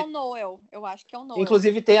 Acho que é o Noel. Eu acho que é o Noel.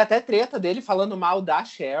 Inclusive tem até treta dele falando mal da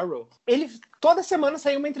Cheryl. Toda semana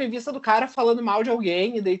saía uma entrevista do cara falando mal de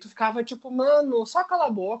alguém, e daí tu ficava tipo, mano, só cala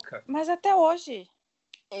a boca. Mas até hoje...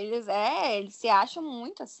 Eles se acham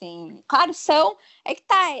muito assim. Claro, são. É que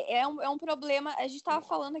tá, é um problema. A gente tava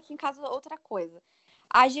falando aqui em casa outra coisa.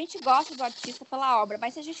 A gente gosta do artista pela obra,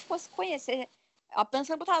 mas se a gente fosse conhecer,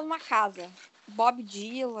 pensando em botar numa casa, Bob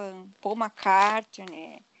Dylan, Paul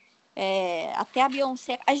McCartney, até a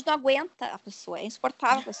Beyoncé, a gente não aguenta a pessoa, é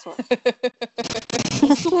insuportável a pessoa.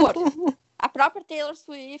 Insuportável. A própria Taylor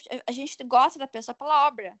Swift, a gente gosta da pessoa pela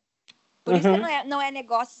obra. Por isso que não é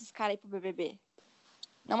negócio esses caras aí pro BBB.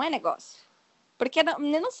 Não é negócio. Porque não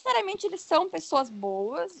necessariamente eles são pessoas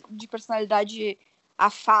boas, de personalidade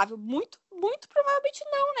afável. Muito, muito provavelmente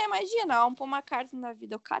não, né? Imagina, um Paul McCartney na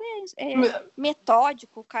vida. O cara é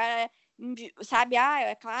metódico, o cara sabe,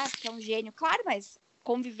 é claro que é um gênio. Claro, mas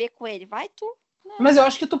conviver com ele, vai tu. Né? Mas eu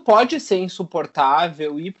acho que tu pode ser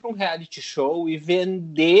insuportável, ir para um reality show e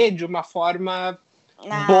vender de uma forma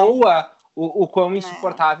boa o quão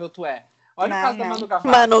insuportável tu é. Olha o caso da Manu Gavassi.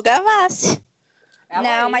 Manu Gavassi.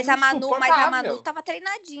 Não, mas a Manu tava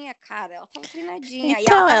treinadinha, cara. Ela tava treinadinha.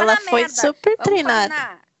 Então, e ela foi super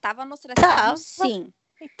treinada. Tava no ostracismo, sim.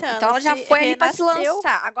 Então ela já foi ali pra se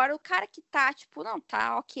lançar. Agora, o cara que tá, tipo, não,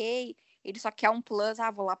 tá, ok. Ele só quer um plus,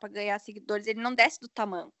 vou lá pra ganhar seguidores. Ele não desce do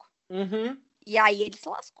tamanco. Uhum. E aí ele se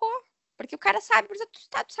lascou. Porque o cara sabe, por exemplo,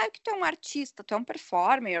 tu sabe que tu é um artista, tu é um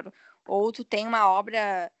performer, ou tu tem uma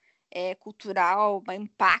obra cultural, um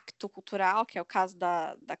impacto cultural, que é o caso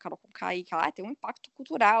da Carol Conká, que ela tem um impacto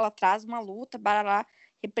cultural, ela traz uma luta, barará,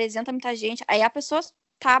 representa muita gente. Aí a pessoa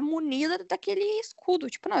tá munida daquele escudo,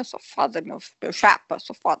 tipo, não, eu sou foda, meu chapa, eu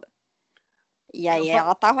sou foda. E aí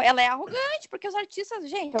ela é arrogante, porque os artistas,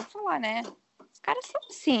 gente, eu vou falar, né? Os caras são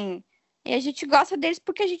assim. E a gente gosta deles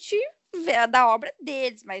porque a gente vê da obra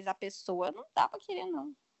deles, mas a pessoa não dá pra querer,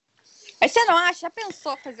 não. Mas você não acha? Já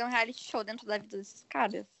pensou fazer um reality show dentro da vida desses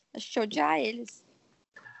caras? Acho que odiar eles.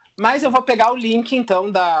 Mas eu vou pegar o link,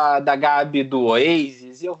 então, da Gabi do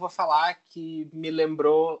Oasis e eu vou falar que me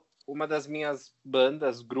lembrou uma das minhas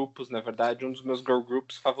bandas, grupos, na verdade, um dos meus girl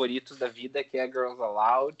groups favoritos da vida, que é Girls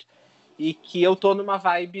Aloud, e que eu tô numa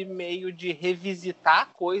vibe meio de revisitar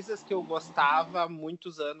coisas que eu gostava há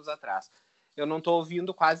muitos anos atrás. Eu não tô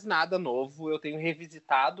ouvindo quase nada novo, eu tenho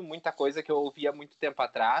revisitado muita coisa que eu ouvia há muito tempo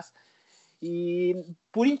atrás. E,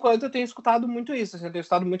 por enquanto, eu tenho escutado muito isso. Eu tenho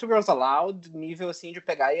escutado muito Girls Aloud, nível, assim, de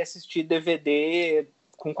pegar e assistir DVD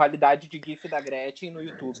com qualidade de GIF da Gretchen no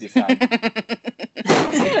YouTube, sabe?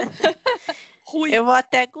 Eu vou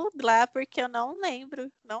até googlar, porque eu não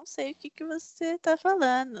lembro. Não sei o que você tá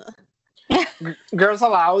falando. Girls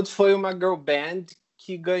Aloud foi uma girl band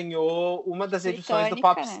que ganhou uma das edições do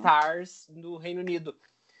Popstars no Reino Unido.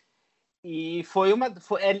 E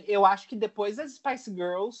eu acho que depois das Spice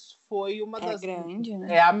Girls foi uma das... grande,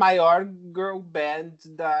 né? É a maior girl band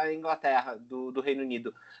da Inglaterra, do Reino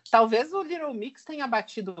Unido. Talvez o Little Mix tenha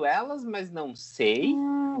batido elas, mas não sei.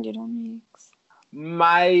 Little Mix.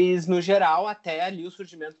 Mas, no geral, até ali o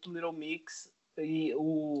surgimento do Little Mix e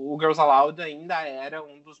o Girls Aloud ainda era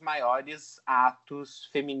um dos maiores atos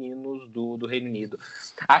femininos do Reino Unido.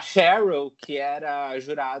 A Cheryl, que era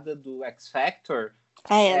jurada do X Factor...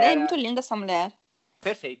 ela é muito linda, essa mulher.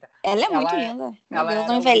 Perfeita. Ela é muito linda. Meu Deus, não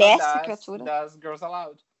era envelhece uma a criatura. das Girls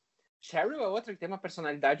Aloud. Cheryl é outra que tem uma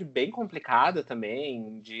personalidade bem complicada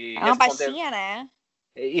também. Uma baixinha, né?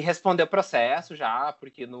 E responder processo já,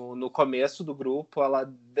 porque no começo do grupo ela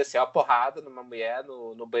desceu a porrada numa mulher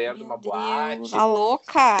no banheiro de uma boate. A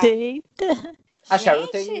louca! Eita! A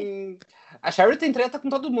Cheryl tem treta com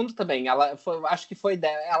todo mundo também. Acho que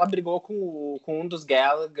ela brigou com um dos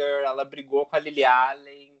Gallagher, ela brigou com a Lily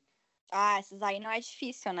Allen. Esses aí não é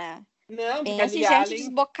difícil, né? Não, porque tem gente Allen...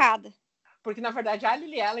 desbocada. Porque, na verdade, a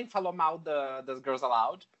Lily Allen falou mal das Girls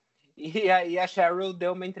Aloud. E aí a Cheryl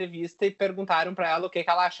deu uma entrevista e perguntaram pra ela o que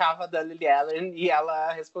ela achava da Lily Allen. E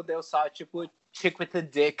ela respondeu só, tipo, chick with a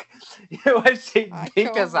dick. Eu achei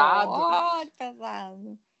bem pesado.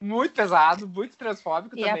 Pesado. Muito pesado, muito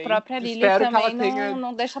transfóbico e também. E a própria Lily Espero também que ela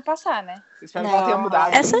não deixa passar, né? Espero que ela tenha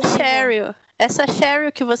mudado. Essa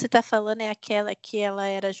Cheryl que você tá falando é aquela que ela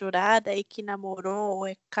era jurada e que namorou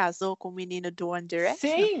ou casou com o menino do One Direction?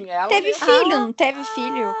 Sim, ela teve filho, não teve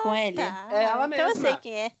filho com ele? Tá. É ela mesma. Então eu sei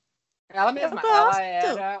quem é. Ela mesma. Ela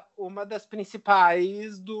era uma das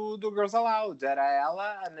principais do Girls Aloud. Era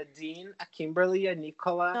ela, a Nadine, a Kimberly, a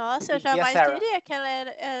Nicola. Nossa, eu jamais diria que ela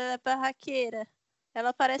era barraqueira.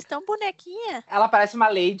 Ela parece tão bonequinha. Ela parece uma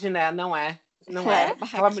lady, né? Não é. Não é.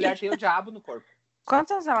 Aquela mulher tem o diabo no corpo.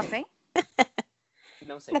 Quantos anos ela tem?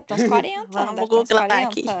 Não sei. Deve ter uns 40. Vamos googlar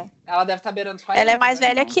aqui. Ela deve estar beirando os 40. Ela é mais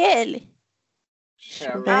velha que ele.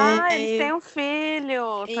 Eles têm um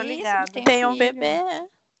filho. Tô ligado. Tem um bebê.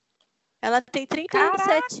 Ela tem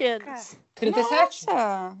 37 anos. 37?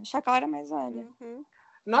 Nossa, achava que ela era mais velha.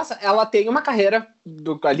 Nossa, ela tem uma carreira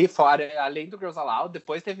ali fora, além do Girls Aloud.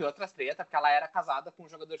 Depois teve outras tretas, porque ela era casada com um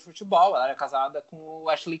jogador de futebol. Ela era casada com o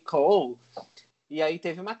Ashley Cole. E aí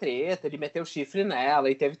teve uma treta, ele meteu o chifre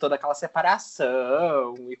nela. E teve toda aquela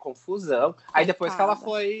separação e confusão. Aí depois que ela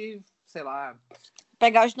foi, sei lá...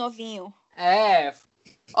 pegar os novinhos. É.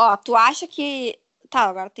 Ó, tu acha que Tá,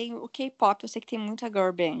 agora tem o K-pop, eu sei que tem muita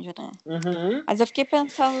girl band, né? Uhum. Mas eu fiquei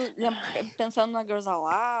pensando na Girls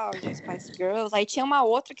Aloud, Spice Girls. Aí tinha uma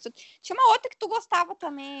outra que tu gostava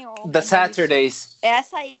também, The Maurício. Saturdays.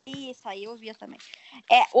 Essa aí eu via também.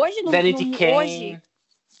 Hoje Vanity hoje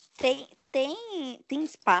Kane. tem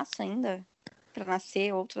espaço ainda pra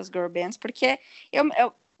nascer outras girl bands, porque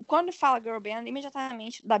quando fala girl band,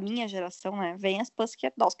 imediatamente da minha geração, né, vem as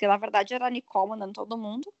Pussycat Dolls, que na verdade era a Nicole mandando todo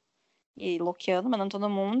mundo e Lokiano mandando todo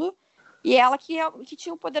mundo. E ela que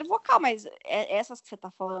tinha o poder vocal, mas essas que você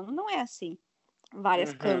tá falando não é assim.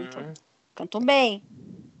 Várias cantam bem.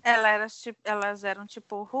 Elas eram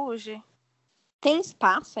tipo Rouge. Tem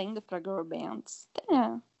espaço ainda pra girl bands?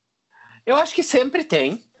 Tem. Eu acho que sempre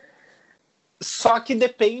tem. Só que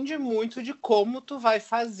depende muito de como tu vai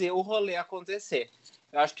fazer o rolê acontecer.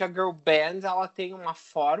 Eu acho que a girl band, ela tem uma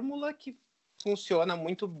fórmula que funciona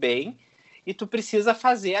muito bem e tu precisa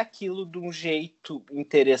fazer aquilo de um jeito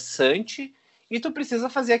interessante e tu precisa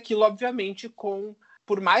fazer aquilo, obviamente,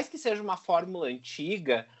 por mais que seja uma fórmula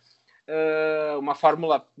antiga, uma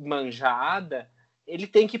fórmula manjada, ele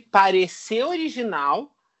tem que parecer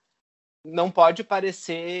original, não pode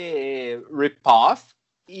parecer rip-off,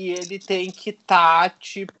 e ele tem que estar,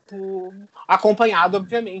 acompanhado,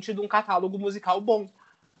 obviamente, de um catálogo musical bom.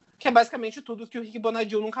 Que é basicamente tudo que o Rick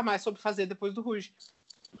Bonadio nunca mais soube fazer depois do Rouge.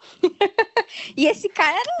 E esse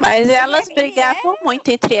cara era... Mas elas brigavam muito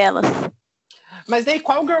entre elas. Mas daí,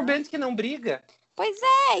 qual girl band que não briga? Pois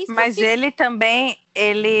é, isso. Mas ele também,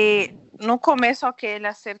 no começo, ele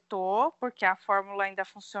acertou, porque a fórmula ainda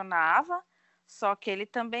funcionava, só que ele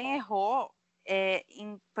também errou,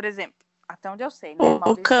 por exemplo, até onde eu sei, né?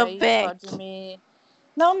 O comeback.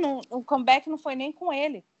 Não, o comeback não foi nem com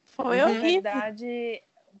ele. Foi horrível. Na verdade,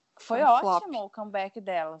 foi um ótimo o comeback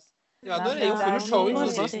delas. Eu adorei, eu fui no show,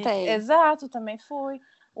 inclusive. Gostei. Exato, também fui.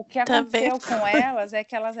 O que aconteceu com elas é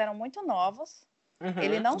que elas eram muito novas.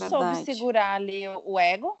 Ele não soube segurar ali o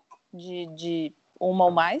ego de uma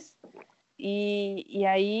ou mais. E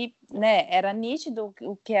aí, né, era nítido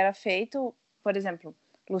o que era feito. Por exemplo,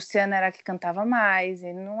 Luciana era a que cantava mais,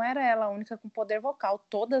 e não era ela a única com poder vocal.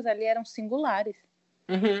 Todas ali eram singulares.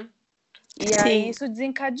 E aí isso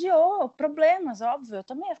desencadeou problemas, óbvio. Eu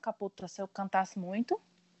também ia ficar puta se eu cantasse muito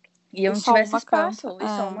e eu não tivesse espaço. E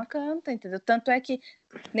só uma canta, entendeu? Tanto é que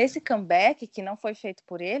nesse comeback, que não foi feito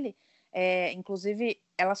por ele, inclusive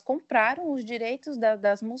elas compraram os direitos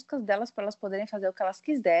das músicas delas para elas poderem fazer o que elas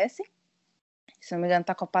quisessem. Se não me engano,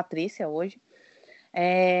 tá com a Patrícia hoje.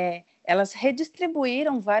 Elas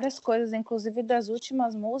redistribuíram várias coisas, inclusive das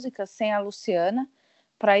últimas músicas sem a Luciana,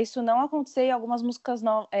 para isso não acontecer, e algumas músicas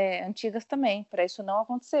antigas também, para isso não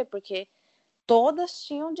acontecer, porque todas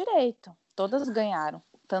tinham direito, todas ganharam.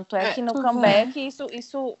 Tanto é que no comeback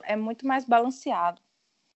isso é muito mais balanceado.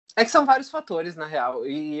 É que são vários fatores, na real,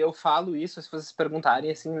 e eu falo isso, se vocês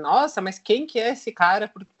perguntarem assim, nossa, mas quem que é esse cara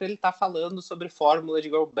por ele tá falando sobre fórmula de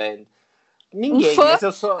girl band? Ninguém, mas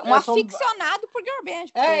eu sou... aficionado por girl band.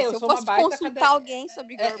 Eu se eu fosse consultar alguém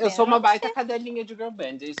sobre girl band... Eu sou uma baita cadelinha de girl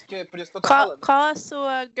band, por isso que eu tô falando. Qual a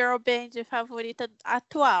sua girl band favorita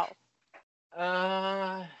atual?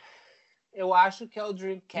 Eu acho que é o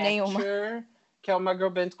Dreamcatcher, que é uma girl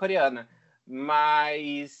band coreana.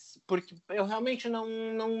 Mas porque eu realmente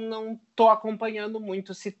não tô acompanhando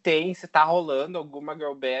muito se tá rolando alguma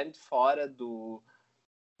girl band fora do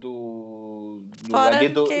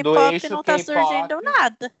K-pop não tá surgindo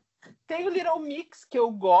nada. Tem o Little Mix, que eu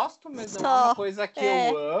gosto, mas não é uma coisa que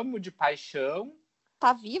eu amo de paixão.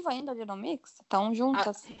 Tá vivo ainda o Little Mix? Estão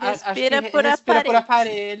juntas? Respira por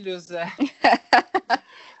aparelhos.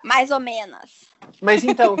 Mais ou menos. Mas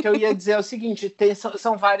então, o que eu ia dizer é o seguinte,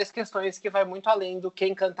 são várias questões que vai muito além do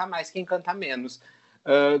quem canta mais, quem canta menos.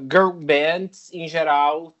 Girl bands, em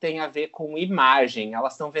geral, tem a ver com imagem.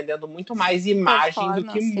 Elas estão vendendo muito mais imagem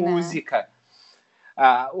do que música.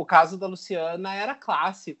 O caso da Luciana era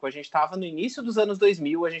clássico. A gente estava no início dos anos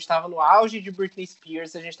 2000, a gente estava no auge de Britney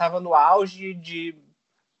Spears, a gente estava no auge de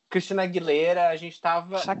Christina Aguilera, a gente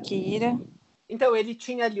estava... Shakira. Então, ele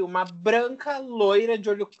tinha ali uma branca, loira, de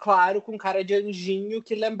olho claro, com cara de anjinho,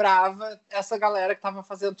 que lembrava essa galera que estava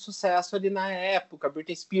fazendo sucesso ali na época,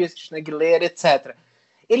 Britney Spears, Christina Aguilera, etc.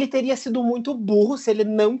 Ele teria sido muito burro se ele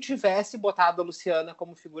não tivesse botado a Luciana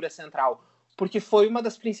como figura central, porque foi uma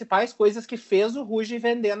das principais coisas que fez o Rouge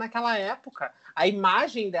vender naquela época. A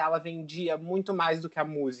imagem dela vendia muito mais do que a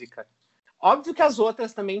música. Óbvio que as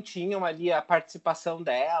outras também tinham ali a participação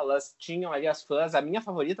delas, tinham ali as fãs. A minha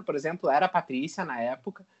favorita, por exemplo, era a Patrícia na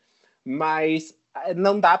época, mas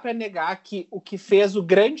não dá para negar que o que fez o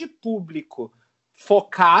grande público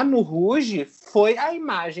focar no Rouge foi a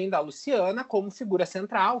imagem da Luciana como figura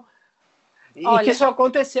central. E Olha- que isso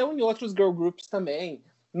aconteceu em outros girl groups também.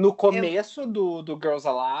 No começo do Girls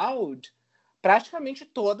Aloud, praticamente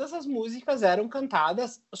todas as músicas eram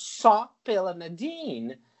cantadas só pela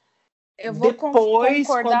Nadine. Eu vou Depois,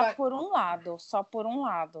 concordar quando por um lado, só por um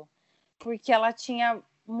lado. Porque ela tinha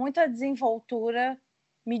muita desenvoltura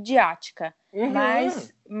midiática. Uhum.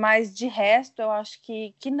 Mas de resto, eu acho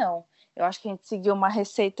que não. Eu acho que a gente seguiu uma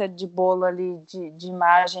receita de bolo ali de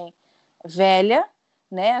imagem velha,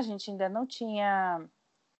 né? A gente ainda não tinha...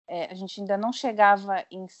 a gente ainda não chegava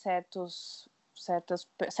em certos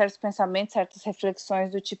pensamentos, certas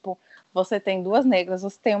reflexões do tipo, você tem 2 negras,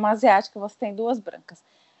 você tem uma asiática, você tem 2 brancas.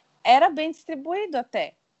 Era bem distribuído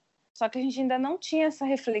até. Só que a gente ainda não tinha essa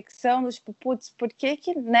reflexão do tipo, putz, por que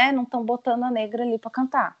né, não estão botando a negra ali para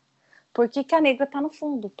cantar? Por que a negra tá no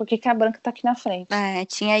fundo? Por que a branca tá aqui na frente?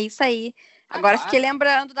 Tinha isso aí. Agora claro. fiquei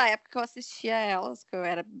lembrando da época que eu assistia elas, que eu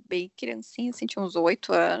era bem criancinha, assim, tinha uns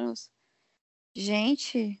 8 anos.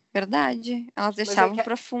 Gente, verdade. Elas deixavam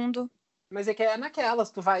pro fundo. Mas é que é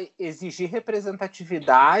naquelas, tu vai exigir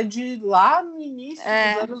representatividade lá no início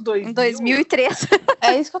dos anos 2000. Em 2003.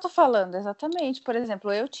 É isso que eu tô falando, exatamente. Por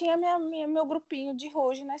exemplo, eu tinha meu grupinho de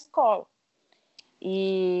Rouge na escola.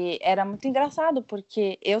 E era muito engraçado,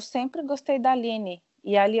 porque eu sempre gostei da Aline.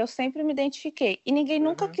 E ali eu sempre me identifiquei. E ninguém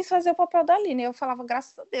nunca quis fazer o papel da Aline. Eu falava,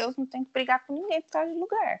 graças a Deus, não tem que brigar com ninguém por causa de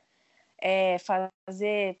lugar.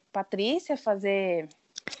 Fazer Patrícia, fazer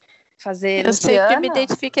Eu Luciana. sempre me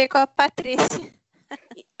identifiquei com a Patrícia.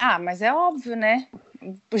 Ah, mas é óbvio, né?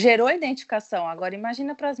 Gerou identificação. Agora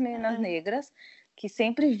imagina para as meninas negras que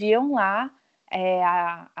sempre viam lá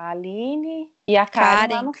a Aline e a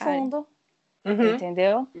Karen lá no fundo.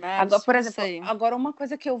 Entendeu? Agora, por exemplo, agora uma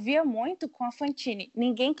coisa que eu via muito com a Fantine,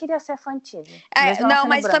 ninguém queria ser a Fantine. Não,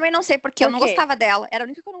 mas também não sei porque eu não gostava dela. Era a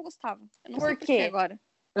única que eu não gostava. Eu não sei por quê agora.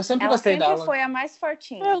 Eu sempre gostei dela. Ela sempre foi a mais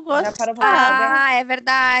fortinha. Eu gosto. Já parou pra é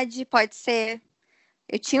verdade, pode ser.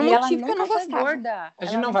 Eu tinha um motivo que eu não gostava. Gorda. A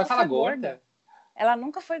gente não vai falar gorda. Ela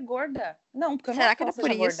nunca foi gorda. Não, porque eu não Será acho que ela era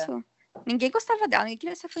por seja isso? gorda. Ninguém gostava dela, ninguém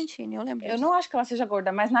queria ser Fantine, eu lembro. Eu não acho que ela seja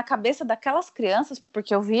gorda, mas na cabeça daquelas crianças,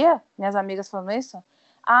 porque eu via minhas amigas falando isso,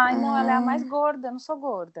 não, ela é a mais gorda, eu não sou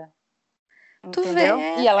gorda. Tu Entendeu?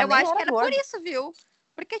 vê? E ela eu acho que era gorda. por isso, viu?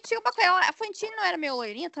 Porque tinha uma coisa. A Fantine não era meio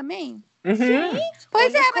loirinha também? Sim.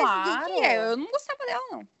 Pois Olha, mas do que? Eu não gostava dela,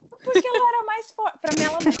 não. Porque ela era mais forte. Pra mim,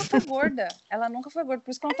 ela nunca foi gorda. Ela nunca foi gorda.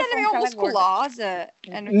 Por isso que eu não tô falando que ela é gorda. musculosa.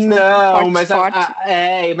 Não,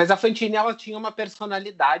 mas a Fantine, ela tinha uma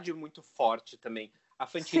personalidade muito forte também. A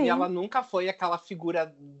Fantine, ela nunca foi aquela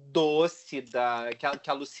figura doce que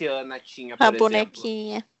a Luciana tinha, por exemplo.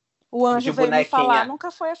 Bonequinha. O Anjo veio me falar,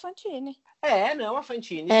 nunca foi a Fantine. Não, a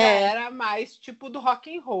Fantine já era mais tipo do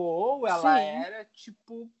rock and roll. Ela era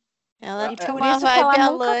tipo... Ela e tinha por uma isso que ela vibe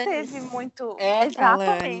nunca Alanis. teve muito...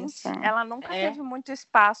 Exatamente. Ela nunca teve muito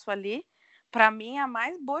espaço ali. Pra mim, a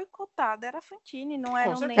mais boicotada era a Fantine, não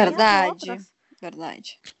eram nem as outras.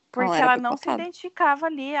 Verdade. Porque ela não se identificava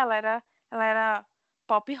ali, ela era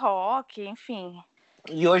pop rock, enfim.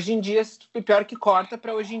 E hoje em dia, pior que corta,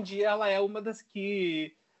 pra hoje em dia ela é uma das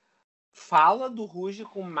que fala do Rouge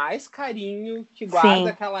com mais carinho, que guarda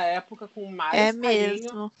aquela época com mais carinho.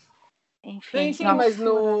 Mesmo. Enfim, mas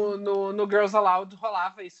no Girls Aloud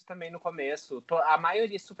rolava isso também no começo. A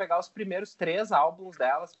maioria, se tu pegar os primeiros 3 álbuns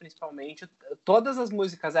delas, principalmente, todas as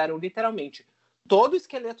músicas eram literalmente... Todo o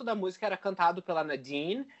esqueleto da música era cantado pela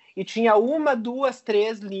Nadine e tinha 1, 2,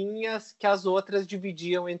 3 linhas que as outras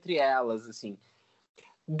dividiam entre elas, assim.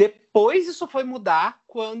 Depois isso foi mudar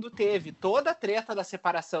quando teve toda a treta da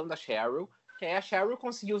separação da Cheryl, que aí a Cheryl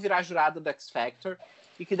conseguiu virar jurada do X Factor,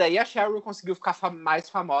 e que daí a Cheryl conseguiu ficar mais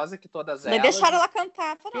famosa que todas elas. Daí deixaram ela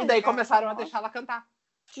cantar. E daí começaram a deixar ela cantar.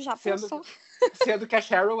 Já pensou? Sendo que a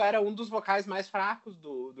Cheryl era um dos vocais mais fracos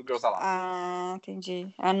do Girls Aloud. Ah,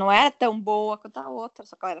 entendi. Ela não era tão boa quanto a outra,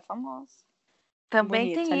 só que ela era famosa.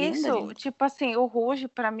 Também bonita, tem isso. Linda. Tipo assim, o Rouge,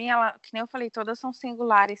 pra mim, ela, que nem eu falei, todas são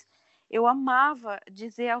singulares. Eu amava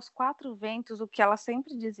dizer aos 4 ventos o que elas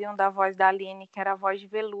sempre diziam da voz da Aline, que era a voz de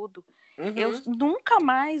veludo. Eu nunca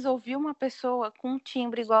mais ouvi uma pessoa com um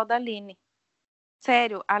timbre igual da Aline.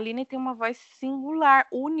 Sério, a Aline tem uma voz singular,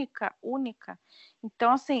 única.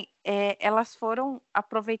 Então, assim, elas foram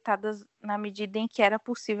aproveitadas na medida em que era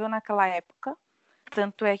possível naquela época.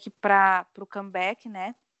 Tanto é que para o comeback,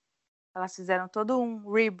 né? Elas fizeram todo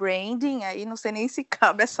um rebranding, aí não sei nem se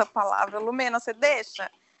cabe essa palavra. Lumena, você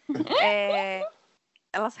deixa?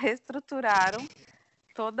 Elas reestruturaram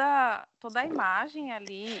toda a imagem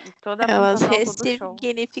ali e toda a elas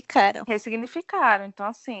ressignificaram. Ressignificaram. Então,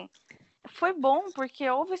 assim, foi bom porque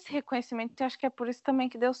houve esse reconhecimento e acho que é por isso também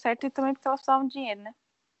que deu certo e também porque elas precisavam de dinheiro, né?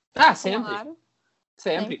 Sempre. Claro.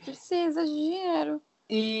 Sempre. Precisa de dinheiro.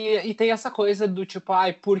 E tem essa coisa do tipo,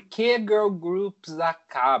 por que girl groups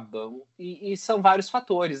acabam? E são vários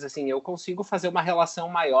fatores, assim, eu consigo fazer uma relação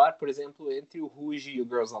maior, por exemplo, entre o Rouge e o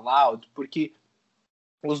Girls Aloud, porque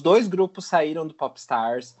os dois grupos saíram do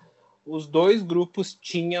Popstars, os dois grupos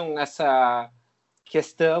tinham essa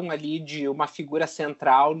questão ali de uma figura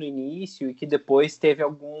central no início e que depois teve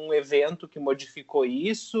algum evento que modificou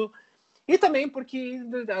isso. E também porque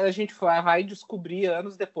a gente vai descobrir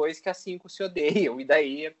anos depois que as 5 se odeiam. E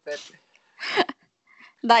daí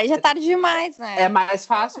Daí já é tarde demais, né? É mais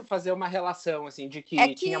fácil fazer uma relação, assim, de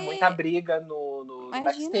que tinha muita briga no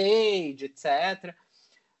backstage, etc.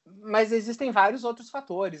 Mas existem vários outros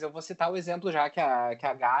fatores. Eu vou citar o exemplo já que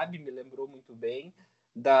a Gabi me lembrou muito bem,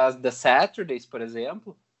 das The Saturdays, por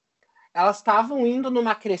exemplo. Elas estavam indo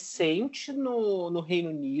numa crescente no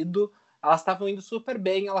Reino Unido, elas estavam indo super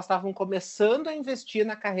bem, elas estavam começando a investir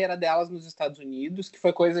na carreira delas nos Estados Unidos, que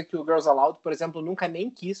foi coisa que o Girls Aloud, por exemplo, nunca nem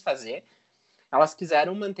quis fazer. Elas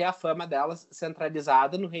quiseram manter a fama delas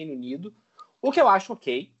centralizada no Reino Unido, o que eu acho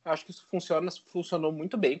ok. Eu acho que isso funcionou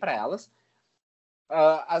muito bem para elas.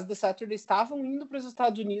 As The Saturday estavam indo para os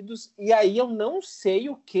Estados Unidos, e aí eu não sei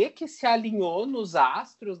o que se alinhou nos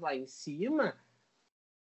astros lá em cima,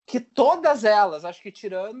 que todas elas, acho que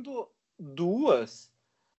tirando 2,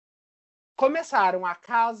 começaram a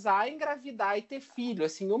casar, engravidar e ter filho,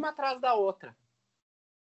 assim, uma atrás da outra.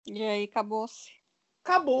 E aí acabou-se.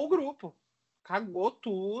 Acabou o grupo. Cagou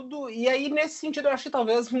tudo. E aí, nesse sentido, eu acho que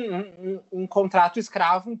talvez um contrato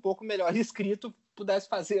escravo um pouco melhor escrito pudesse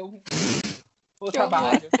fazer o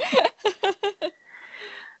trabalho.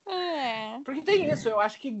 Porque tem isso, eu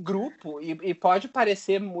acho que grupo, e pode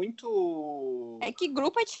parecer muito... É que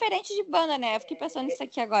grupo é diferente de banda, né? Eu fiquei pensando nisso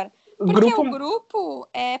aqui agora. Porque o grupo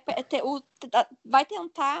vai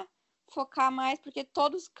tentar focar mais, porque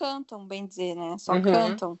todos cantam, bem dizer, né? Só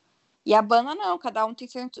cantam. E a banda não, cada um tem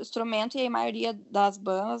seu instrumento, e a maioria das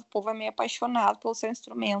bandas, o povo é meio apaixonado pelo seu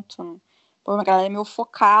instrumento, né? Pô, a galera é meio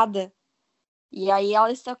focada. E aí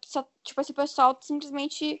elas só, tipo, esse pessoal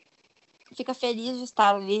simplesmente fica feliz de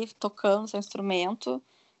estar ali tocando seu instrumento.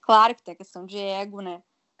 Claro que tem a questão de ego, né?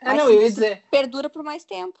 Mas não, eu ia dizer, perdura por mais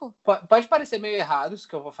tempo. Pode parecer meio errado isso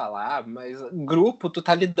que eu vou falar, mas grupo, tu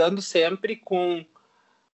tá lidando sempre com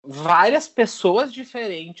várias pessoas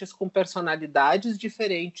diferentes, com personalidades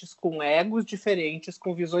diferentes, com egos diferentes,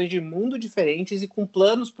 com visões de mundo diferentes e com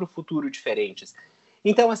planos para o futuro diferentes.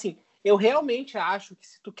 Então, assim, eu realmente acho que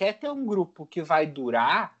se tu quer ter um grupo que vai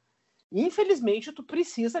durar, infelizmente tu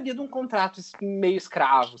precisa ali de um contrato meio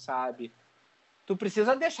escravo, sabe? Tu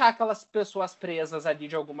precisa deixar aquelas pessoas presas ali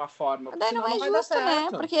de alguma forma. Daí senão não é vai dar justo, né?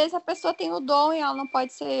 certo. Porque se a pessoa tem o dom e ela não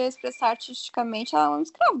pode se expressar artisticamente, ela é um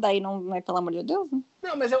escravo. Daí não é, pelo amor de Deus, né?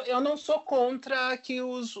 Não, mas eu não sou contra que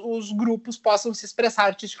os grupos possam se expressar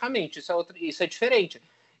artisticamente. Isso é diferente.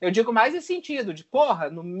 Eu digo mais nesse sentido, de porra,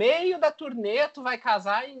 no meio da turnê tu vai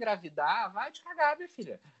casar e engravidar, vai te cagar, minha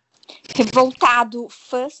filha. Revoltado,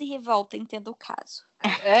 fã se revolta, entenda o caso.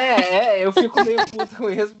 Eu fico meio puto com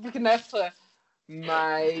isso, porque não é fã.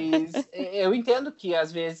 Mas eu entendo que,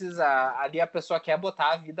 às vezes, ali a pessoa quer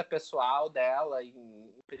botar a vida pessoal dela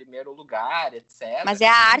em primeiro lugar, etc. Mas é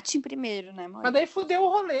a arte em primeiro, né, mãe? Mas daí fudeu o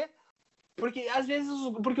rolê. Porque, às vezes,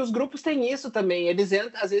 porque os grupos têm isso também.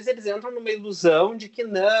 Às vezes eles entram numa ilusão de que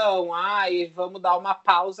não, vamos dar uma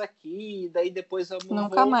pausa aqui, daí depois vamos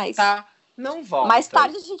Nunca voltar. Mais. Não volta. Mais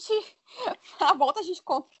tarde a volta a gente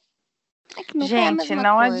compra. Gente,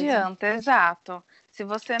 não adianta, exato. Se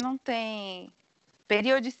você não tem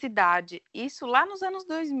periodicidade, isso lá nos anos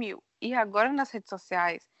 2000 e agora nas redes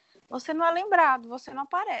sociais, você não é lembrado, você não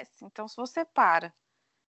aparece. Então, se você para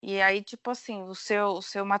e aí, tipo assim, o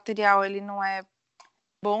seu material ele não é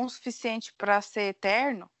bom o suficiente para ser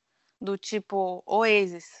eterno, do tipo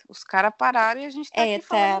Oasis, os caras pararam e a gente tá aqui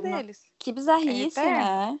falando deles. Que bizarrice,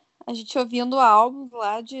 né? A gente ouvindo álbuns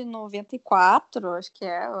lá de 94, acho que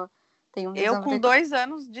é. Eu, com 2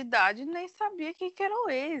 anos de idade, nem sabia que era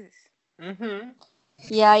Oasis.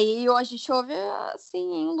 E aí a gente ouve assim,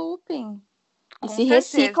 em looping. E se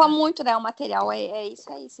recicla muito, né? O material é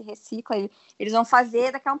isso aí, se recicla. Eles vão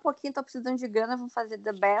fazer, daqui a um pouquinho, estão precisando de grana, vão fazer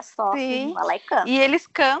the best of. Sim. Vai lá e canta. E eles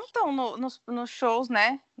cantam nos shows,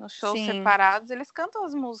 né? Nos shows separados, eles cantam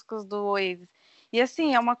as músicas do Oasis. E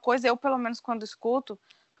assim, é uma coisa, eu pelo menos quando escuto,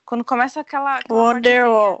 quando começa aquela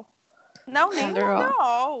Wonderwall. Não, nem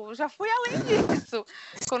Wonderwall. Já fui além disso.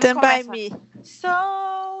 Quando Stand começa, by me.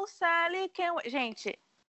 So Sally can... Gente,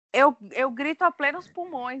 eu grito a plenos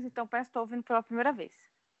pulmões, então parece que estou ouvindo pela primeira vez.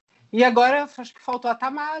 E agora, acho que faltou a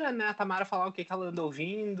Tamara, né? A Tamara falar o que ela anda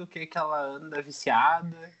ouvindo, o que ela anda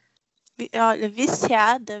viciada. Olha,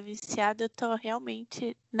 viciada, eu tô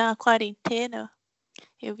realmente na quarentena.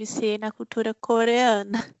 Eu viciei na cultura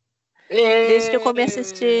coreana. Desde que eu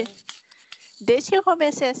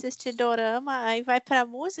comecei a assistir dorama, aí vai pra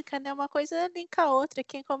música, né? Uma coisa linka a outra.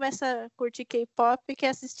 Quem começa a curtir K-pop quer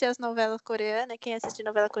assistir as novelas coreanas, quem assiste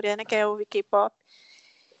novela coreana quer ouvir K-pop.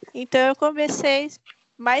 Então eu comecei,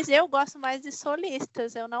 mas eu gosto mais de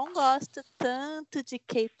solistas. Eu não gosto tanto de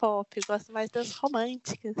K-pop, eu gosto mais das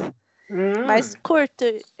românticas. Mas curto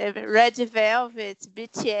Red Velvet,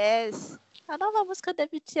 BTS. A nova música da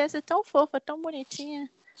BTS é tão fofa, tão bonitinha.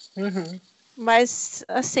 Mas,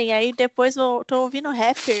 assim, aí depois eu tô ouvindo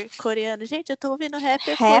rapper coreano. Gente, eu tô ouvindo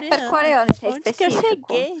rapper coreano. Isso é Onde que eu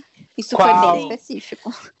específico. cheguei? Isso Qual? foi bem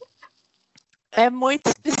específico. É muito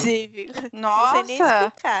específico. Nossa, Não sei nem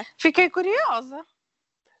explicar. Fiquei curiosa.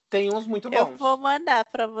 Tem uns muito Eu bons. vou mandar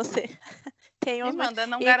pra você. Tem Me uns manda,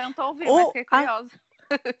 não e garanto ouvir, mas fiquei curiosa.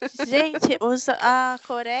 Gente, a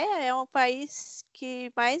Coreia é um país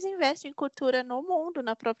que mais investe em cultura no mundo,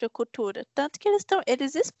 na própria cultura. Tanto que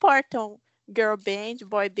eles exportam girl band,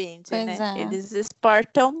 boy band, Pois né? é. Eles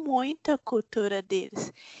exportam muito a cultura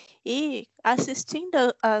deles. E assistindo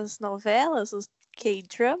as novelas, os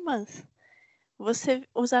K-dramas,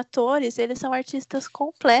 os atores, eles são artistas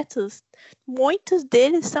completos. Muitos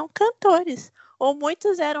deles são cantores. Ou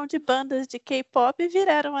muitos eram de bandas de K-pop e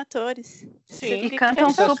viraram atores. Sim. E cantam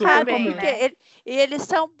isso é super super bem, comum. né? E eles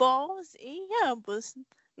são bons em ambos.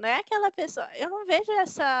 Não é aquela pessoa. Eu não vejo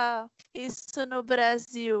isso no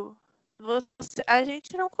Brasil. A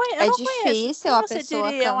gente não conhece. É Eu não difícil conheço. a Quem você pessoa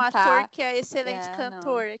diria um cantar. ator que é excelente É,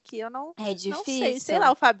 cantor aqui? Eu não É sei. difícil. Sei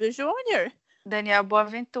lá, o Fábio Júnior? Daniel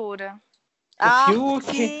Boaventura. Fiuk.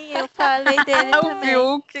 Sim, eu falei dele O também.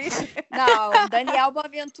 Fiuk. Não, Daniel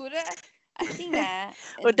Boaventura, assim, né?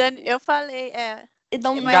 Eu falei,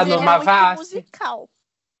 Não, mas Ganu ele é muito Mavassi. musical.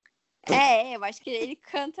 eu acho que ele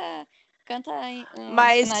canta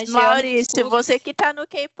Mas, na Maurício, você que tá no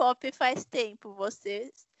K-pop faz tempo,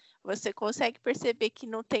 você consegue perceber que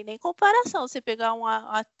não tem nem comparação. Você pegar um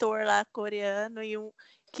ator lá coreano e um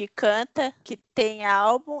que canta, que tem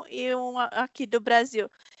álbum, e um aqui do Brasil.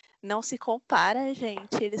 Não se compara,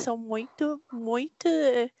 gente. Eles são muito.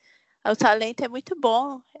 O talento é muito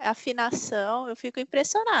bom. A afinação, eu fico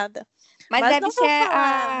impressionada. Mas não deve vou ser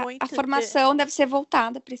falar muito a formação deve ser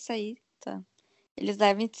voltada para isso aí. Tá? Eles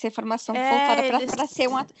devem ser formação voltada para ser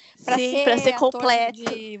um ator. Para ser completo.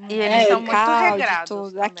 E eles são muito regrados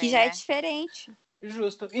também, Aqui já né? é diferente.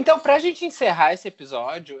 Justo. Então, pra gente encerrar esse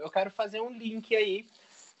episódio, eu quero fazer um link aí,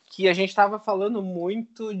 que a gente tava falando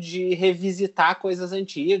muito de revisitar coisas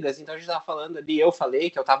antigas. Então, a gente tava falando ali, eu falei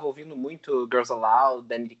que eu tava ouvindo muito Girls Aloud,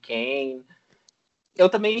 Danny Kane. Eu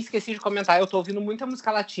também esqueci de comentar, eu tô ouvindo muita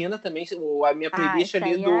música latina também. A minha playlist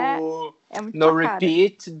ali no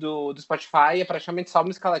repeat do Spotify é praticamente só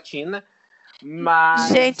música latina. Mas...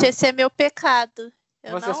 Gente, esse é meu pecado.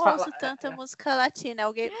 Eu Vocês não ouço tanta música latina.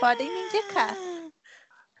 Alguém pode me indicar.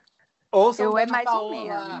 Ouçam Eu Dona mais ou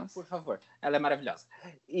Paola, menos. por favor. Ela é maravilhosa.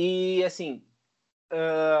 E, assim,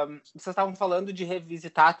 vocês estavam falando de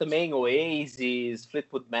revisitar também Oasis,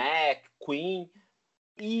 Fleetwood Mac, Queen.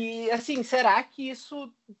 E, assim, será que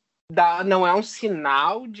isso não é um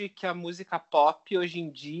sinal de que a música pop hoje em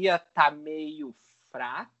dia tá meio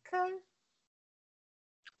fraca?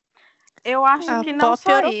 Eu acho que não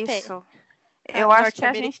só isso. Eu acho que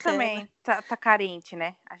a gente também tá carente,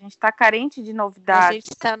 né? A gente tá carente de novidades. A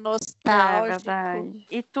gente tá nostálgico. É verdade.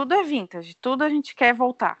 E tudo é vintage, tudo a gente quer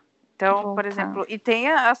voltar. Então, por exemplo, e tem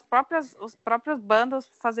as próprias bandas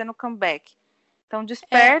fazendo comeback. Então,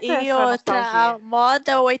 desperta e essa outra, nostalgia. a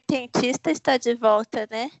moda oitentista está de volta,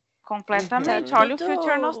 né? Completamente. Olha o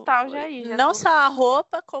Future Nostalgia aí. Não só a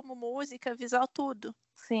roupa, como música, visual, tudo.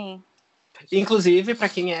 Sim. Inclusive, pra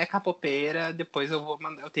quem é capopeira, depois eu vou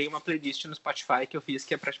mandar. Eu tenho uma playlist no Spotify que eu fiz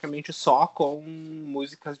que é praticamente só com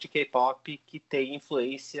músicas de K-pop que tem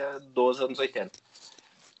influência dos anos 80.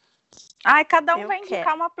 Ai, cada um vai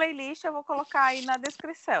indicar uma playlist, eu vou colocar aí na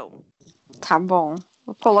descrição. Tá bom.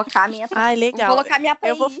 Vou colocar a minha. Legal. Vou colocar a minha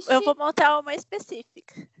playlist. Eu vou montar uma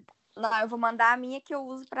específica. Não, eu vou mandar a minha que eu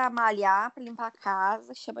uso pra malhar, pra limpar a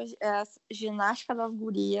casa, chama Ginástica das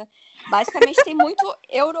Gurias. Basicamente tem muito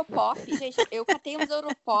Europop, gente. Eu catei uns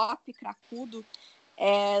Europop cracudo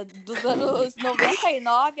dos anos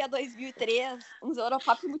 99 a 2003. Uns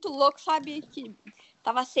Europop muito loucos, sabe? Que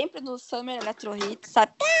tava sempre no Summer Electro Hits,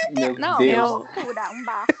 sabe? Meu Deus. Um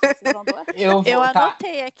bafo. Eu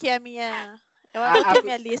anotei aqui a minha... Eu anotei a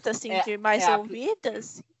minha lista assim, de mais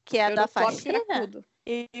ouvidas, que é a da faxina. Cracudo.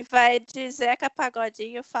 E vai de Zeca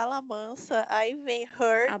Pagodinho, Fala Mansa, aí vem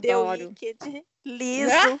Her, The Wicked,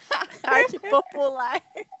 Liso, Arte Popular.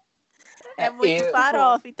 É muito eu-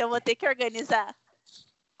 farofa, então vou ter que organizar.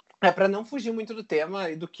 Para não fugir muito do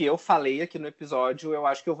tema e do que eu falei aqui no episódio, eu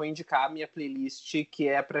acho que eu vou indicar a minha playlist, que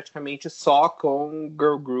é praticamente só com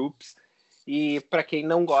girl groups. E para quem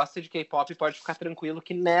não gosta de K-pop, pode ficar tranquilo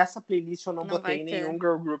que nessa playlist eu não Não vai botei ter. nenhum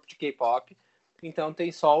girl group de K-pop. Então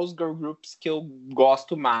tem só os girl groups que eu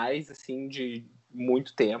gosto mais, assim, de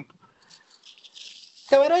muito tempo.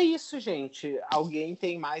 Então era isso, gente. Alguém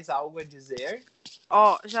tem mais algo a dizer?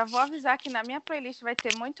 Ó, já vou avisar que na minha playlist vai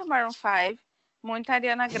ter muito Maroon 5, muita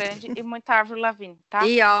Ariana Grande e muita Avril Lavigne, tá?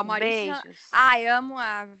 E ó, Maurício. Beijos. Ai, amo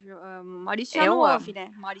a Maurício já Eu não amo. ouve,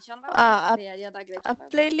 né? Maurício já não vai Ah, ouvir. A da Grande A vai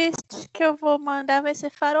ouvir. playlist que eu vou mandar vai ser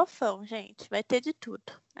farofão, gente. Vai ter de tudo.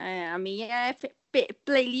 A minha é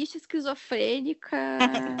playlist esquizofrênica,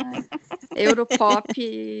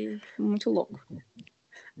 Europop, muito louco.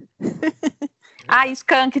 Ah,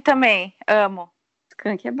 Skank também, amo.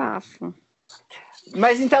 Skunk é bafo.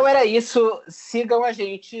 Mas então era isso. Sigam a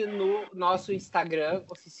gente no nosso Instagram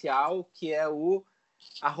oficial, que é o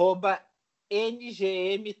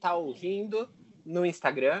 @NGM tá ouvindo no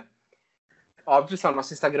Instagram. Óbvio, só o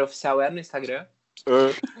nosso Instagram oficial é no Instagram.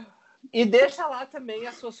 E deixa lá também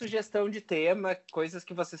a sua sugestão de tema, coisas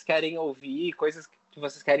que vocês querem ouvir, coisas que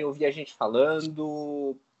vocês querem ouvir a gente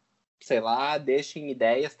falando, sei lá, deixem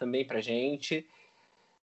ideias também pra gente.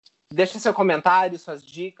 Deixa seu comentário, suas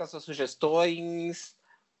dicas, suas sugestões.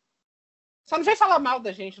 Só não vem falar mal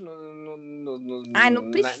da gente Não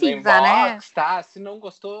precisa, no inbox, né? tá? Se não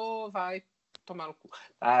gostou, vai tomar no cu.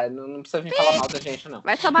 Ah, não precisa vir falar mal da gente, não.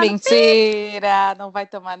 Vai tomar no Mentira, não vai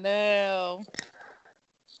tomar não.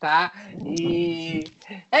 Tá? E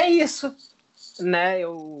é isso, né?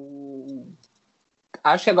 Eu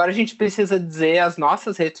acho que agora a gente precisa dizer as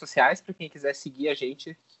nossas redes sociais para quem quiser seguir a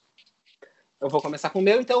gente. Eu vou começar com o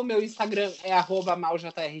meu. Então, o meu Instagram é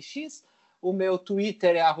 @maljrx, o meu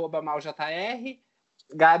Twitter é @maljr.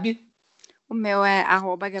 Gabi? O meu é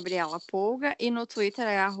 @Gabriela Polga e no Twitter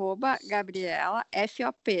é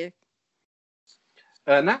 @GabrielaFOP.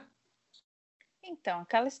 Ana? Então,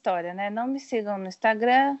 aquela história, né? Não me sigam no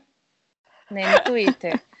Instagram, nem no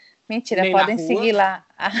Twitter. Mentira, Nem na podem rua. seguir lá.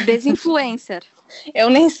 Desinfluencer. Eu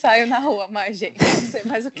nem saio na rua mais, gente. Não sei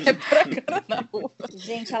mais o que é por agora na rua.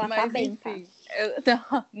 Gente, ela tá Mas, bem, tá? enfim,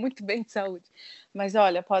 muito bem de saúde. Mas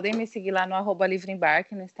olha, podem me seguir lá no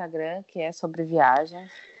 @livreembarque no Instagram, que é sobre viagens.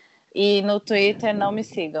 E no Twitter não me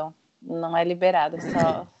sigam. Não é liberado,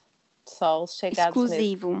 só os chegados mesmo.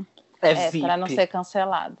 Exclusivo. É VIP. Para não ser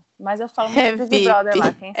cancelado. Mas eu falo É muito do Big Brother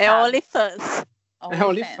lá, quem É sabe? OnlyFans. É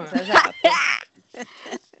OnlyFans. Exato.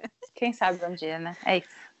 Quem sabe um dia, né? É isso.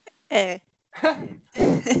 É.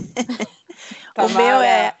 Tamara. O meu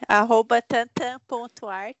é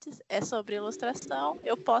 @tantan.artes. É sobre ilustração.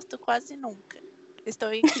 Eu posto quase nunca.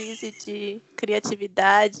 Estou em crise de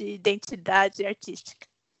criatividade e identidade artística.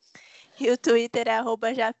 E o Twitter é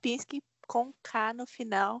 @Japinski com K no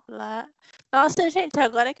final lá. Nossa, gente,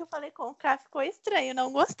 agora que eu falei com K ficou estranho.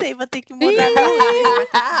 Não gostei. Vou ter que mudar meu nome.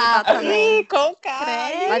 também. Com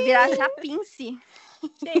Vai virar Chapince.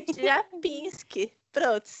 Gente, Japinski.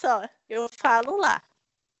 Pronto, só. Eu falo lá.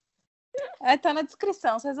 Tá na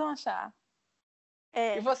descrição, vocês vão achar.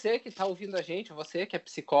 É. E você que tá ouvindo a gente, você que é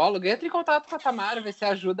psicólogo, entre em contato com a Tamara, vê se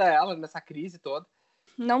ajuda ela nessa crise toda.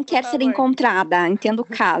 Não quer ser favor. encontrada. Entendo o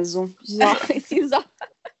caso.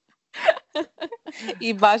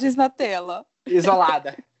 Imagens na tela.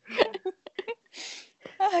 Isolada.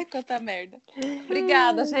 Ai, quanta merda.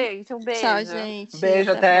 Obrigada, gente. Um beijo. Tchau, gente.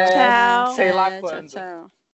 Beijo até Tchau. sei lá Tchau, quando. tchau.